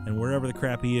 Goodbye. And wherever the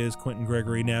crap he is, Quentin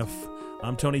Gregory Neff.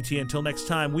 I'm Tony T. Until next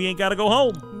time, we ain't got to go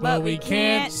home. But we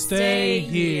can't stay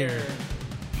here.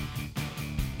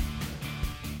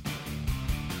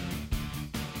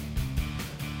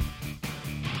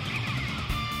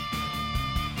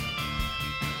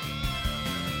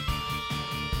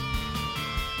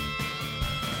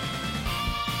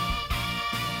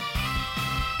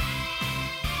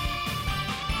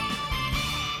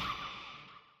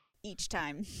 Each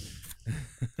time.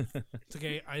 It's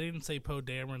okay. I didn't say Poe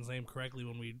Dameron's name correctly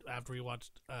after we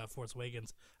watched Force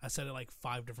Awakens. I said it like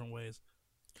 5 different ways.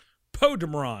 Poe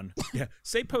Dameron. Yeah,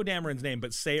 say Poe Dameron's name,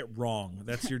 but say it wrong.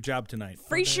 That's your job tonight.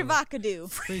 Free Shavakadu.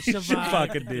 Free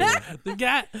Shavakadu. The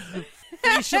guy.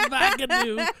 Free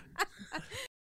Shavakadu.